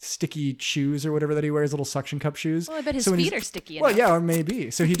sticky shoes or whatever that he wears, little suction cup shoes. Well, I bet his feet are sticky enough. Well, yeah, or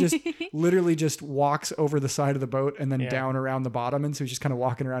maybe. So he just literally just walks over the side of the boat and then down around the bottom. And so he's just kind of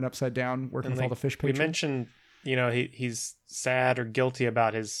walking around upside down, working with all the fish patrons. We mentioned, he's sad or guilty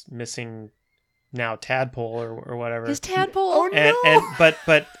about his missing now tadpole or whatever. His tadpole? Oh, no!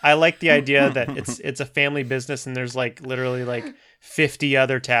 But I like the idea that it's a family business and there's like literally like 50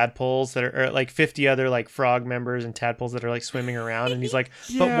 other tadpoles that are, or like 50 other like frog members and tadpoles that are like swimming around, and he's like,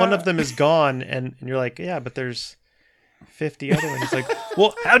 but one of them is gone, and you're like, yeah, but there's 50 other ones. He's like,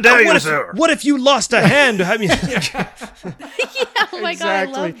 well, how dare you, sir? What if you lost a hand? I mean, oh my God, I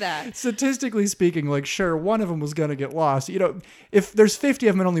love that. Statistically speaking, like, sure, one of them was gonna get lost. If there's 50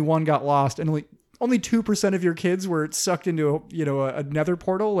 of them and only one got lost, and only 2% of your kids were sucked into a nether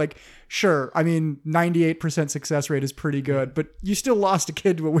portal, like, sure, I mean, 98% success rate is pretty good, but you still lost a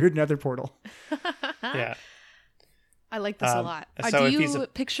kid to a weird nether portal. Yeah. I like this a lot. So do if he's you a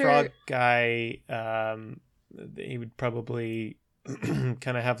picture frog guy, he would probably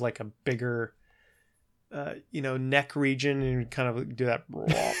kind of have like a bigger neck region, and kind of do that,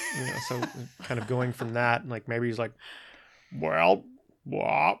 so kind of going from that, and like maybe he's like, well,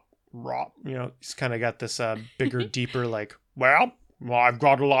 he's kind of got this bigger, deeper, like, well, I've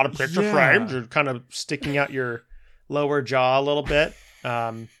got a lot of picture frames, or kind of sticking out your lower jaw a little bit.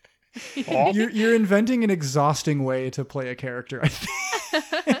 You're inventing an exhausting way to play a character, I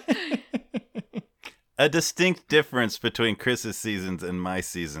think. A distinct difference between Chris's seasons and my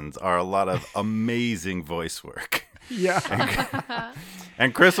seasons are a lot of amazing voice work. Yeah.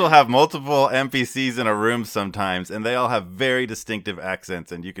 And Chris will have multiple NPCs in a room sometimes, and they all have very distinctive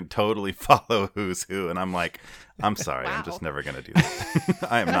accents, and you can totally follow who's who. And I'm like, I'm sorry, Wow. I'm just never going to do that.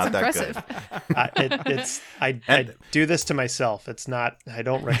 I am not that impressive. good. I do this to myself. I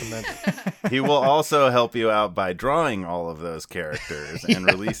don't recommend it. He will also help you out by drawing all of those characters and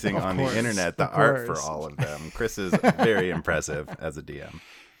releasing on the internet the art for all of them. Chris is very impressive as a DM.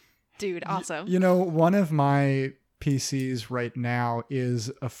 Dude, awesome. One of my PCs right now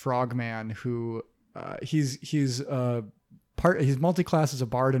is a frogman who he's multi-class as a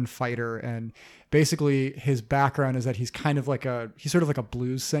bard and fighter, and basically his background is that he's sort of like a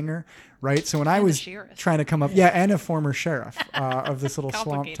blues singer, right? So when I was trying to come up, and a former sheriff of this little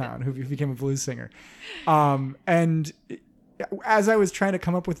swamp town who became a blues singer, and as I was trying to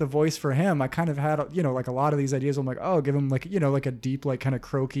come up with the voice for him, I kind of had, like a lot of these ideas. I'm like, oh, give him like, like a deep, like kind of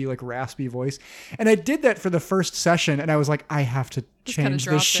croaky, like raspy voice. And I did that for the first session. And I was like, I have to change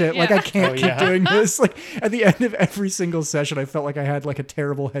this shit. Like, I can't keep doing this. Like at the end of every single session, I felt like I had like a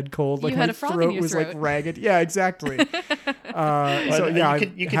terrible head cold. Like my throat was like ragged. Yeah, exactly. You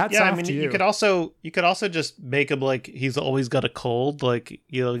could also just make him like he's always got a cold, like,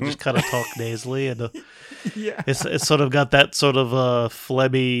 just kind of talk nasally, and it's sort of got that sort of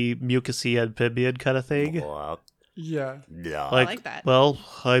phlegmy, mucusy amphibian kind of thing. Yeah. I like that. Well,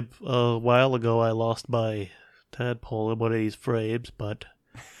 a while ago I lost my tadpole in one of these frames, but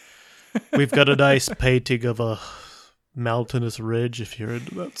we've got a nice painting of a mountainous ridge if you're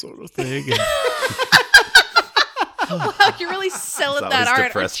into that sort of thing. Wow, you're really selling that art.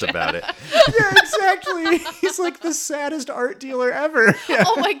 Depressed about it. Yeah, exactly. He's like the saddest art dealer ever. Yeah.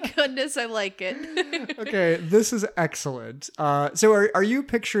 Oh my goodness, I like it. Okay, this is excellent. So are you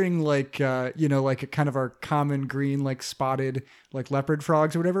picturing like like a kind of our common green, like spotted, like leopard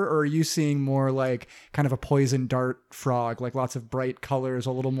frogs or whatever, or are you seeing more like kind of a poison dart frog, like lots of bright colors,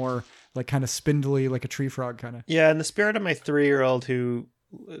 a little more like kind of spindly, like a tree frog kind of? Yeah, in the spirit of my 3-year-old who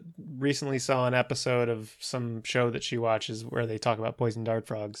recently saw an episode of some show that she watches where they talk about poison dart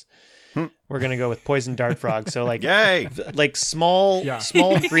frogs. We're gonna go with poison dart frog. So like, yay, like small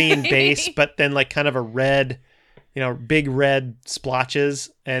green base, but then like kind of a red, big red splotches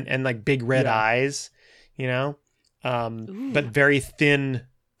and like big red eyes, but very thin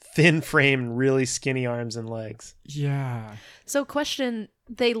frame, really skinny arms and legs. Yeah. So question,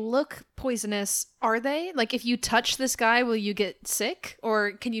 they look poisonous. Are they? Like, if you touch this guy, will you get sick?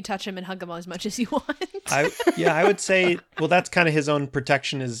 Or can you touch him and hug him as much as you want? I would say, well, that's kind of his own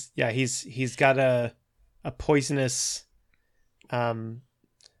protection is, he's got a poisonous,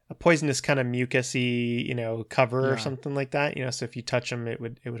 poisonous kind of mucusy, cover or something like that. So if you touch them, it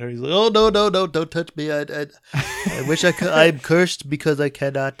would always like, oh no, don't touch me. I wish I could. I'm cursed because I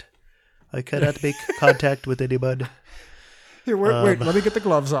cannot make contact with anybody. Here, wait, let me get the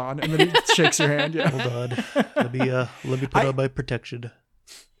gloves on, and then he shakes your hand. Yeah. Hold on, let me put on my protection.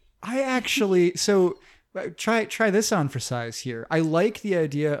 I actually try this on for size here. I like the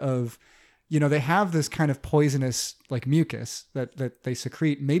idea of, they have this kind of poisonous like mucus that they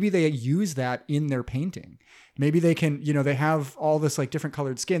secrete. Maybe they use that in their painting. Maybe they can, they have all this like different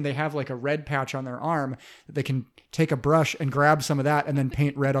colored skin. They have like a red patch on their arm that they can take a brush and grab some of that and then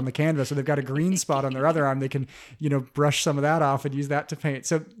paint red on the canvas. So they've got a green spot on their other arm. They can, brush some of that off and use that to paint.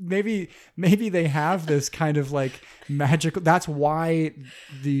 So maybe they have this kind of like magical, that's why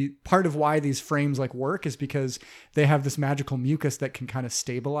the part of why these frames like work is because they have this magical mucus that can kind of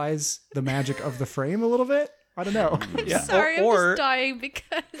stabilize the magic of the frame a little bit. I don't know. Yeah. Sorry, I'm just dying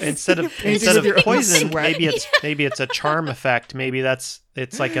because instead of poison, maybe it's a charm effect. Maybe it's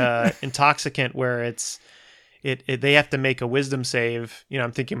like a intoxicant where they have to make a wisdom save.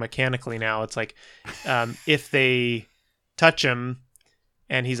 I'm thinking mechanically now. It's like if they touch him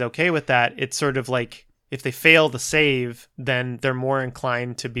and he's okay with that, it's sort of like if they fail the save, then they're more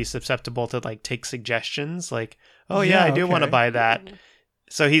inclined to be susceptible to like take suggestions like, oh yeah, I do want to buy that.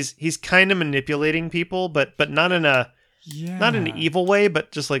 So he's kind of manipulating people, but not in an evil way, but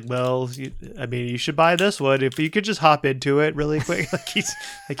just like, well, you should buy this one if you could just hop into it really quick. Like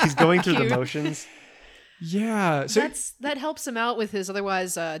he's going through the motions. Yeah, so that helps him out with his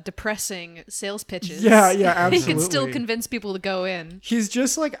otherwise depressing sales pitches. Yeah, absolutely. He can still convince people to go in. He's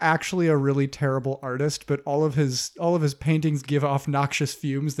just like actually a really terrible artist, but all of his paintings paintings give off noxious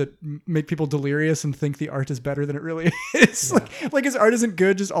fumes that make people delirious and think the art is better than it really is. Yeah. Like his art isn't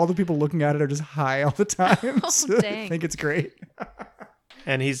good; just all the people looking at it are just high all the time. So dang! I think it's great.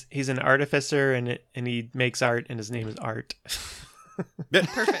 And he's an artificer, and he makes art, and his name is Art.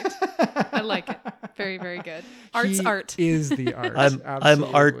 Perfect. I like it. Very, very good. Art's he art. Is the art. I'm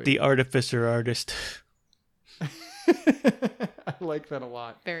Art, the artificer artist. I like that a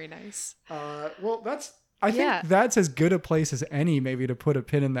lot. Very nice. Well, I think that's as good a place as any, maybe, to put a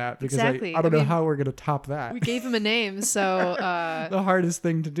pin in that, because exactly. I don't know how we're going to top that. We gave him a name, so the hardest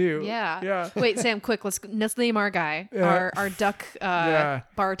thing to do. Yeah. Wait, Sam, quick, let's name our guy, our duck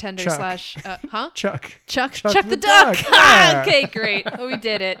bartender Chuck. Chuck Chuck the duck. Yeah. Okay, great. We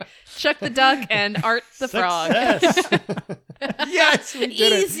did it. Chuck the duck and Art the frog. Yes, we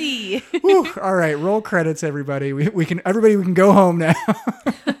did it. Easy. Whew. All right, roll credits, everybody. We can go home now.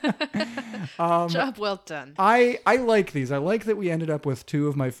 Job well done. I like these. I like that we ended up with two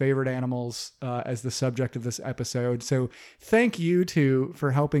of my favorite animals as the subject of this episode. So thank you two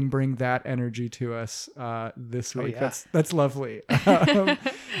for helping bring that energy to us this week. Yeah. That's lovely.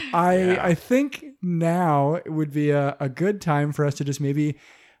 I think now it would be a good time for us to just maybe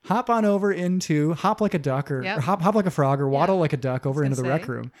hop on over into hop like a duck or hop like a frog or waddle like a duck over into the rec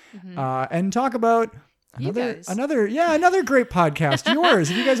room and talk about another great podcast, yours.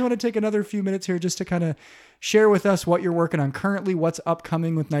 If you guys want to take another few minutes here just to kind of share with us what you're working on currently, what's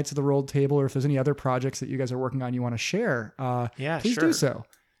upcoming with Knights of the Rolled Table, or if there's any other projects that you guys are working on you want to share, please do so.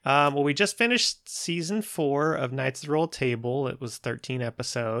 Well, we just finished season 4 of Knights of the Rolled Table. It was 13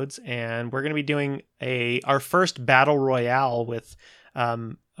 episodes, and we're going to be doing our first battle royale with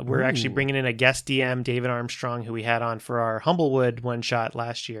we're actually bringing in a guest DM, David Armstrong, who we had on for our Humblewood one shot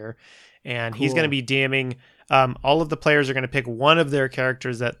last year. And he's going to be DMing. All of the players are going to pick one of their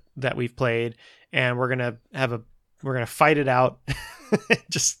characters that we've played, and we're going to fight it out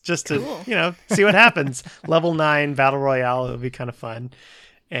just to see what happens. Level 9 battle royale. It'll be kind of fun.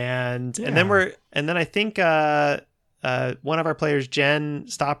 And then I think one of our players, Jen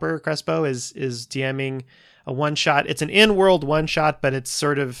Stopper Crespo, is DMing a one shot. It's an in-world one shot, but it's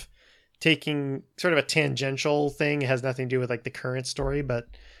sort of taking sort of a tangential thing. It has nothing to do with like the current story, but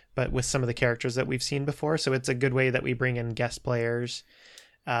with some of the characters that we've seen before. So it's a good way that we bring in guest players.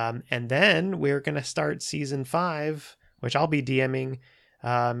 And then we're going to start season 5, which I'll be DMing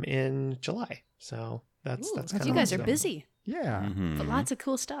in July. So that's kind of you guys are busy. Yeah. Mm-hmm. But lots of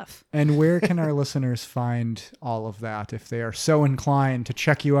cool stuff. And where can our listeners find all of that if they are so inclined to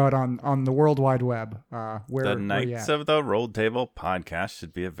check you out on the World Wide Web? The Knights of the Rolled Table podcast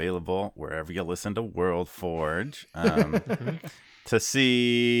should be available wherever you listen to World Forge. To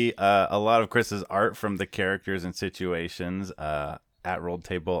see a lot of Chris's art from the characters and situations at Rolled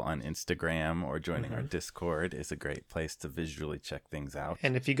Table on Instagram or joining our Discord is a great place to visually check things out.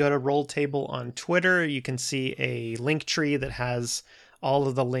 And if you go to Rolled Table on Twitter, you can see a link tree that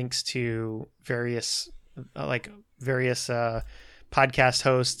podcast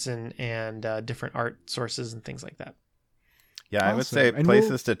hosts and different art sources and things like that. Yeah, I would Awesome. say And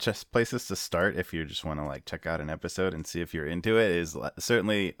places to start if you just want to like check out an episode and see if you're into it is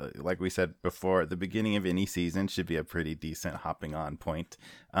certainly, like we said before, the beginning of any season should be a pretty decent hopping on point.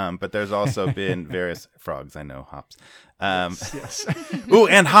 But there's also been various frogs. I know hops. Yes. Ooh,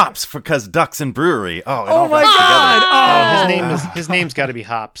 and hops because ducks and brewery. Oh, Oh my God! His name's got to be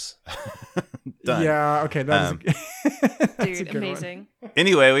Hops. Done. Yeah. Okay. That's Dude, amazing.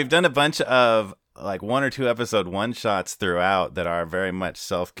 Anyway, we've done a bunch of like 1 or 2 episode one shots throughout that are very much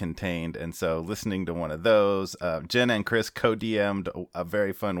self-contained, and so listening to one of those, Jenna and Chris co-DM'd a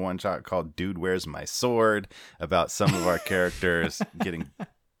very fun one shot called "Dude, Where's My Sword?" about some of our characters getting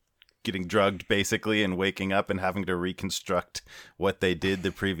drugged basically and waking up and having to reconstruct what they did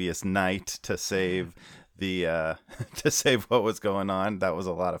the previous night to save what was going on. That was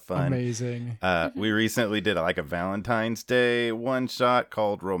a lot of fun. amazing. We recently did like a Valentine's Day one shot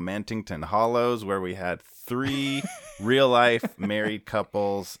called Romantington Hollows, where we had 3 real life married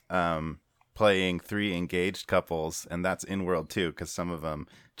couples playing 3 engaged couples, and that's in world too, because some of them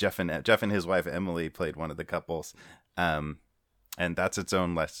Jeff and his wife Emily played one of the couples, and that's its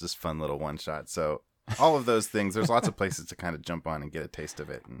own just fun little one shot. So all of those things, there's lots of places to kind of jump on and get a taste of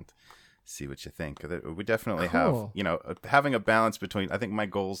it and see what you think. We definitely have, having a balance between, I think my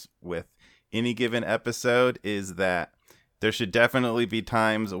goals with any given episode is that there should definitely be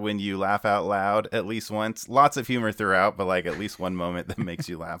times when you laugh out loud at least once. Lots of humor throughout, but like at least one moment that makes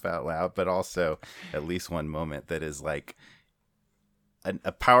you laugh out loud, but also at least one moment that is like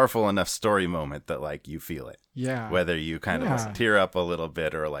a powerful enough story moment that like you feel it. Yeah. Whether you kind of tear up a little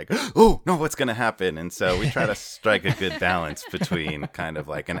bit or like, oh no, what's going to happen? And so we try to strike a good balance between kind of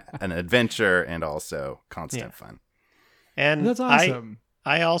like an adventure and also constant fun. And That's awesome.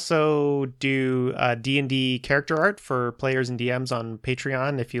 I also do D&D character art for players and DMs on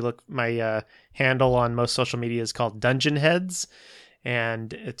Patreon. If you look, my handle on most social media is called Dungeon Heads,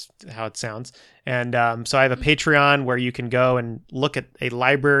 and it's how it sounds. And so I have a Patreon where you can go and look at a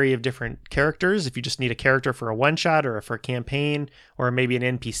library of different characters. If you just need a character for a one-shot or for a campaign, or maybe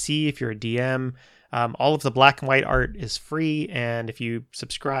an NPC if you're a DM, all of the black and white art is free. And if you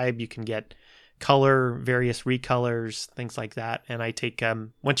subscribe, you can get color, various recolors, things like that. And I take,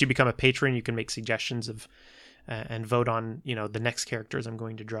 once you become a patron, you can make suggestions of and vote on, the next characters I'm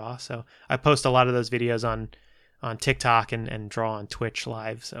going to draw. So I post a lot of those videos on TikTok and draw on Twitch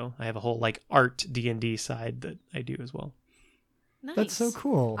live. So I have a whole like art D&D side that I do as well. Nice. That's so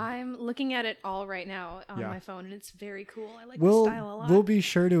cool. I'm looking at it all right now on my phone, and it's very cool. I like the We'll style a lot. we'll be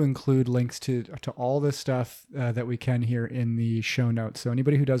sure to include links to all this stuff that we can here in the show notes. So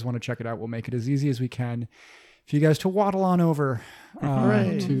anybody who does want to check it out, we'll make it as easy as we can for you guys to waddle on over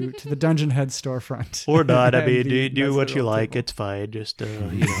to the Dungeon Head storefront. Or not. I And mean, the do nice what you little like. table. It's fine. Just,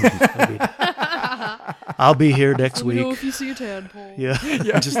 I'll be here next Let me know week. if you see a tadpole. Yeah.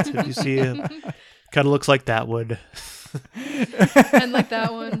 Just if you see him. Kind of looks like that would. And like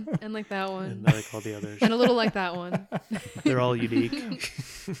that one. And like that one. And I like all the others. And a little like that one. They're all unique.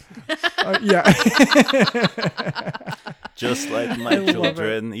 Yeah. Just like my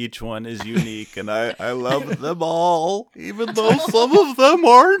children, each one is unique, and I love them all, even though some of them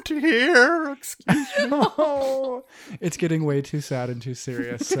aren't here. Excuse me. Oh, it's getting way too sad and too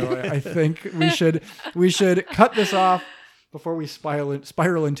serious. So I think we should cut this off before we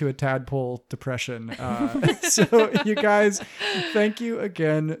spiral into a tadpole depression. So you guys, thank you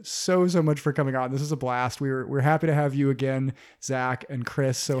again so much for coming on. This is a blast. We're happy to have you again, Zach and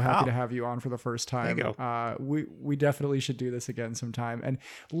Chris. So happy to have you on for the first time. There you go. We definitely should do this again sometime. And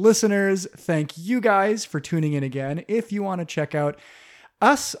listeners, thank you guys for tuning in again. If you want to check out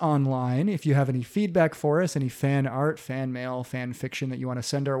us online, if you have any feedback for us, any fan art, fan mail, fan fiction that you want to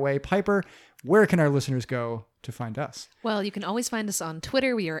send our way, Piper, where can our listeners go to find us? Well, you can always find us on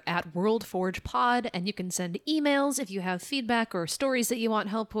Twitter. We are at WorldForgePod, and you can send emails if you have feedback or stories that you want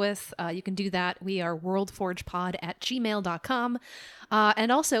help with. You can do that. We are worldforgepod@gmail.com.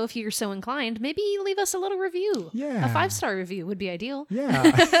 And also, if you're so inclined, maybe leave us a little review. Yeah. A 5-star review would be ideal.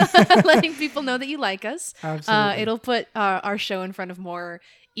 Yeah. Letting people know that you like us. Absolutely. It'll put our show in front of more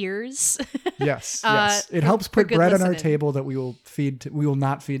ears. Yes. It for- helps for put good bread on our listening. table that we will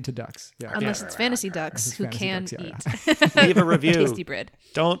not feed to ducks. Yeah. Unless it's fantasy ducks It's who fantasy can ducks, eat Leave a review. tasty bread.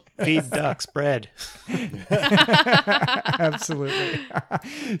 Don't feed ducks bread. Absolutely.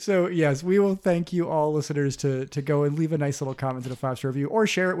 So yes, we will thank you all listeners to go and leave a nice little comment and a 5-star review or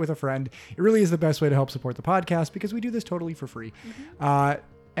share it with a friend. It really is the best way to help support the podcast because we do this totally for free.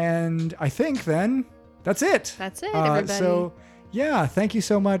 And I think then that's it. That's it, everybody. So yeah, thank you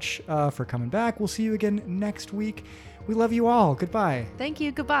so much for coming back. We'll see you again next week We love you all. Goodbye. Thank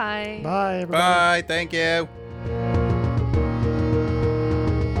you. Goodbye. Bye, everybody. Bye. Thank you.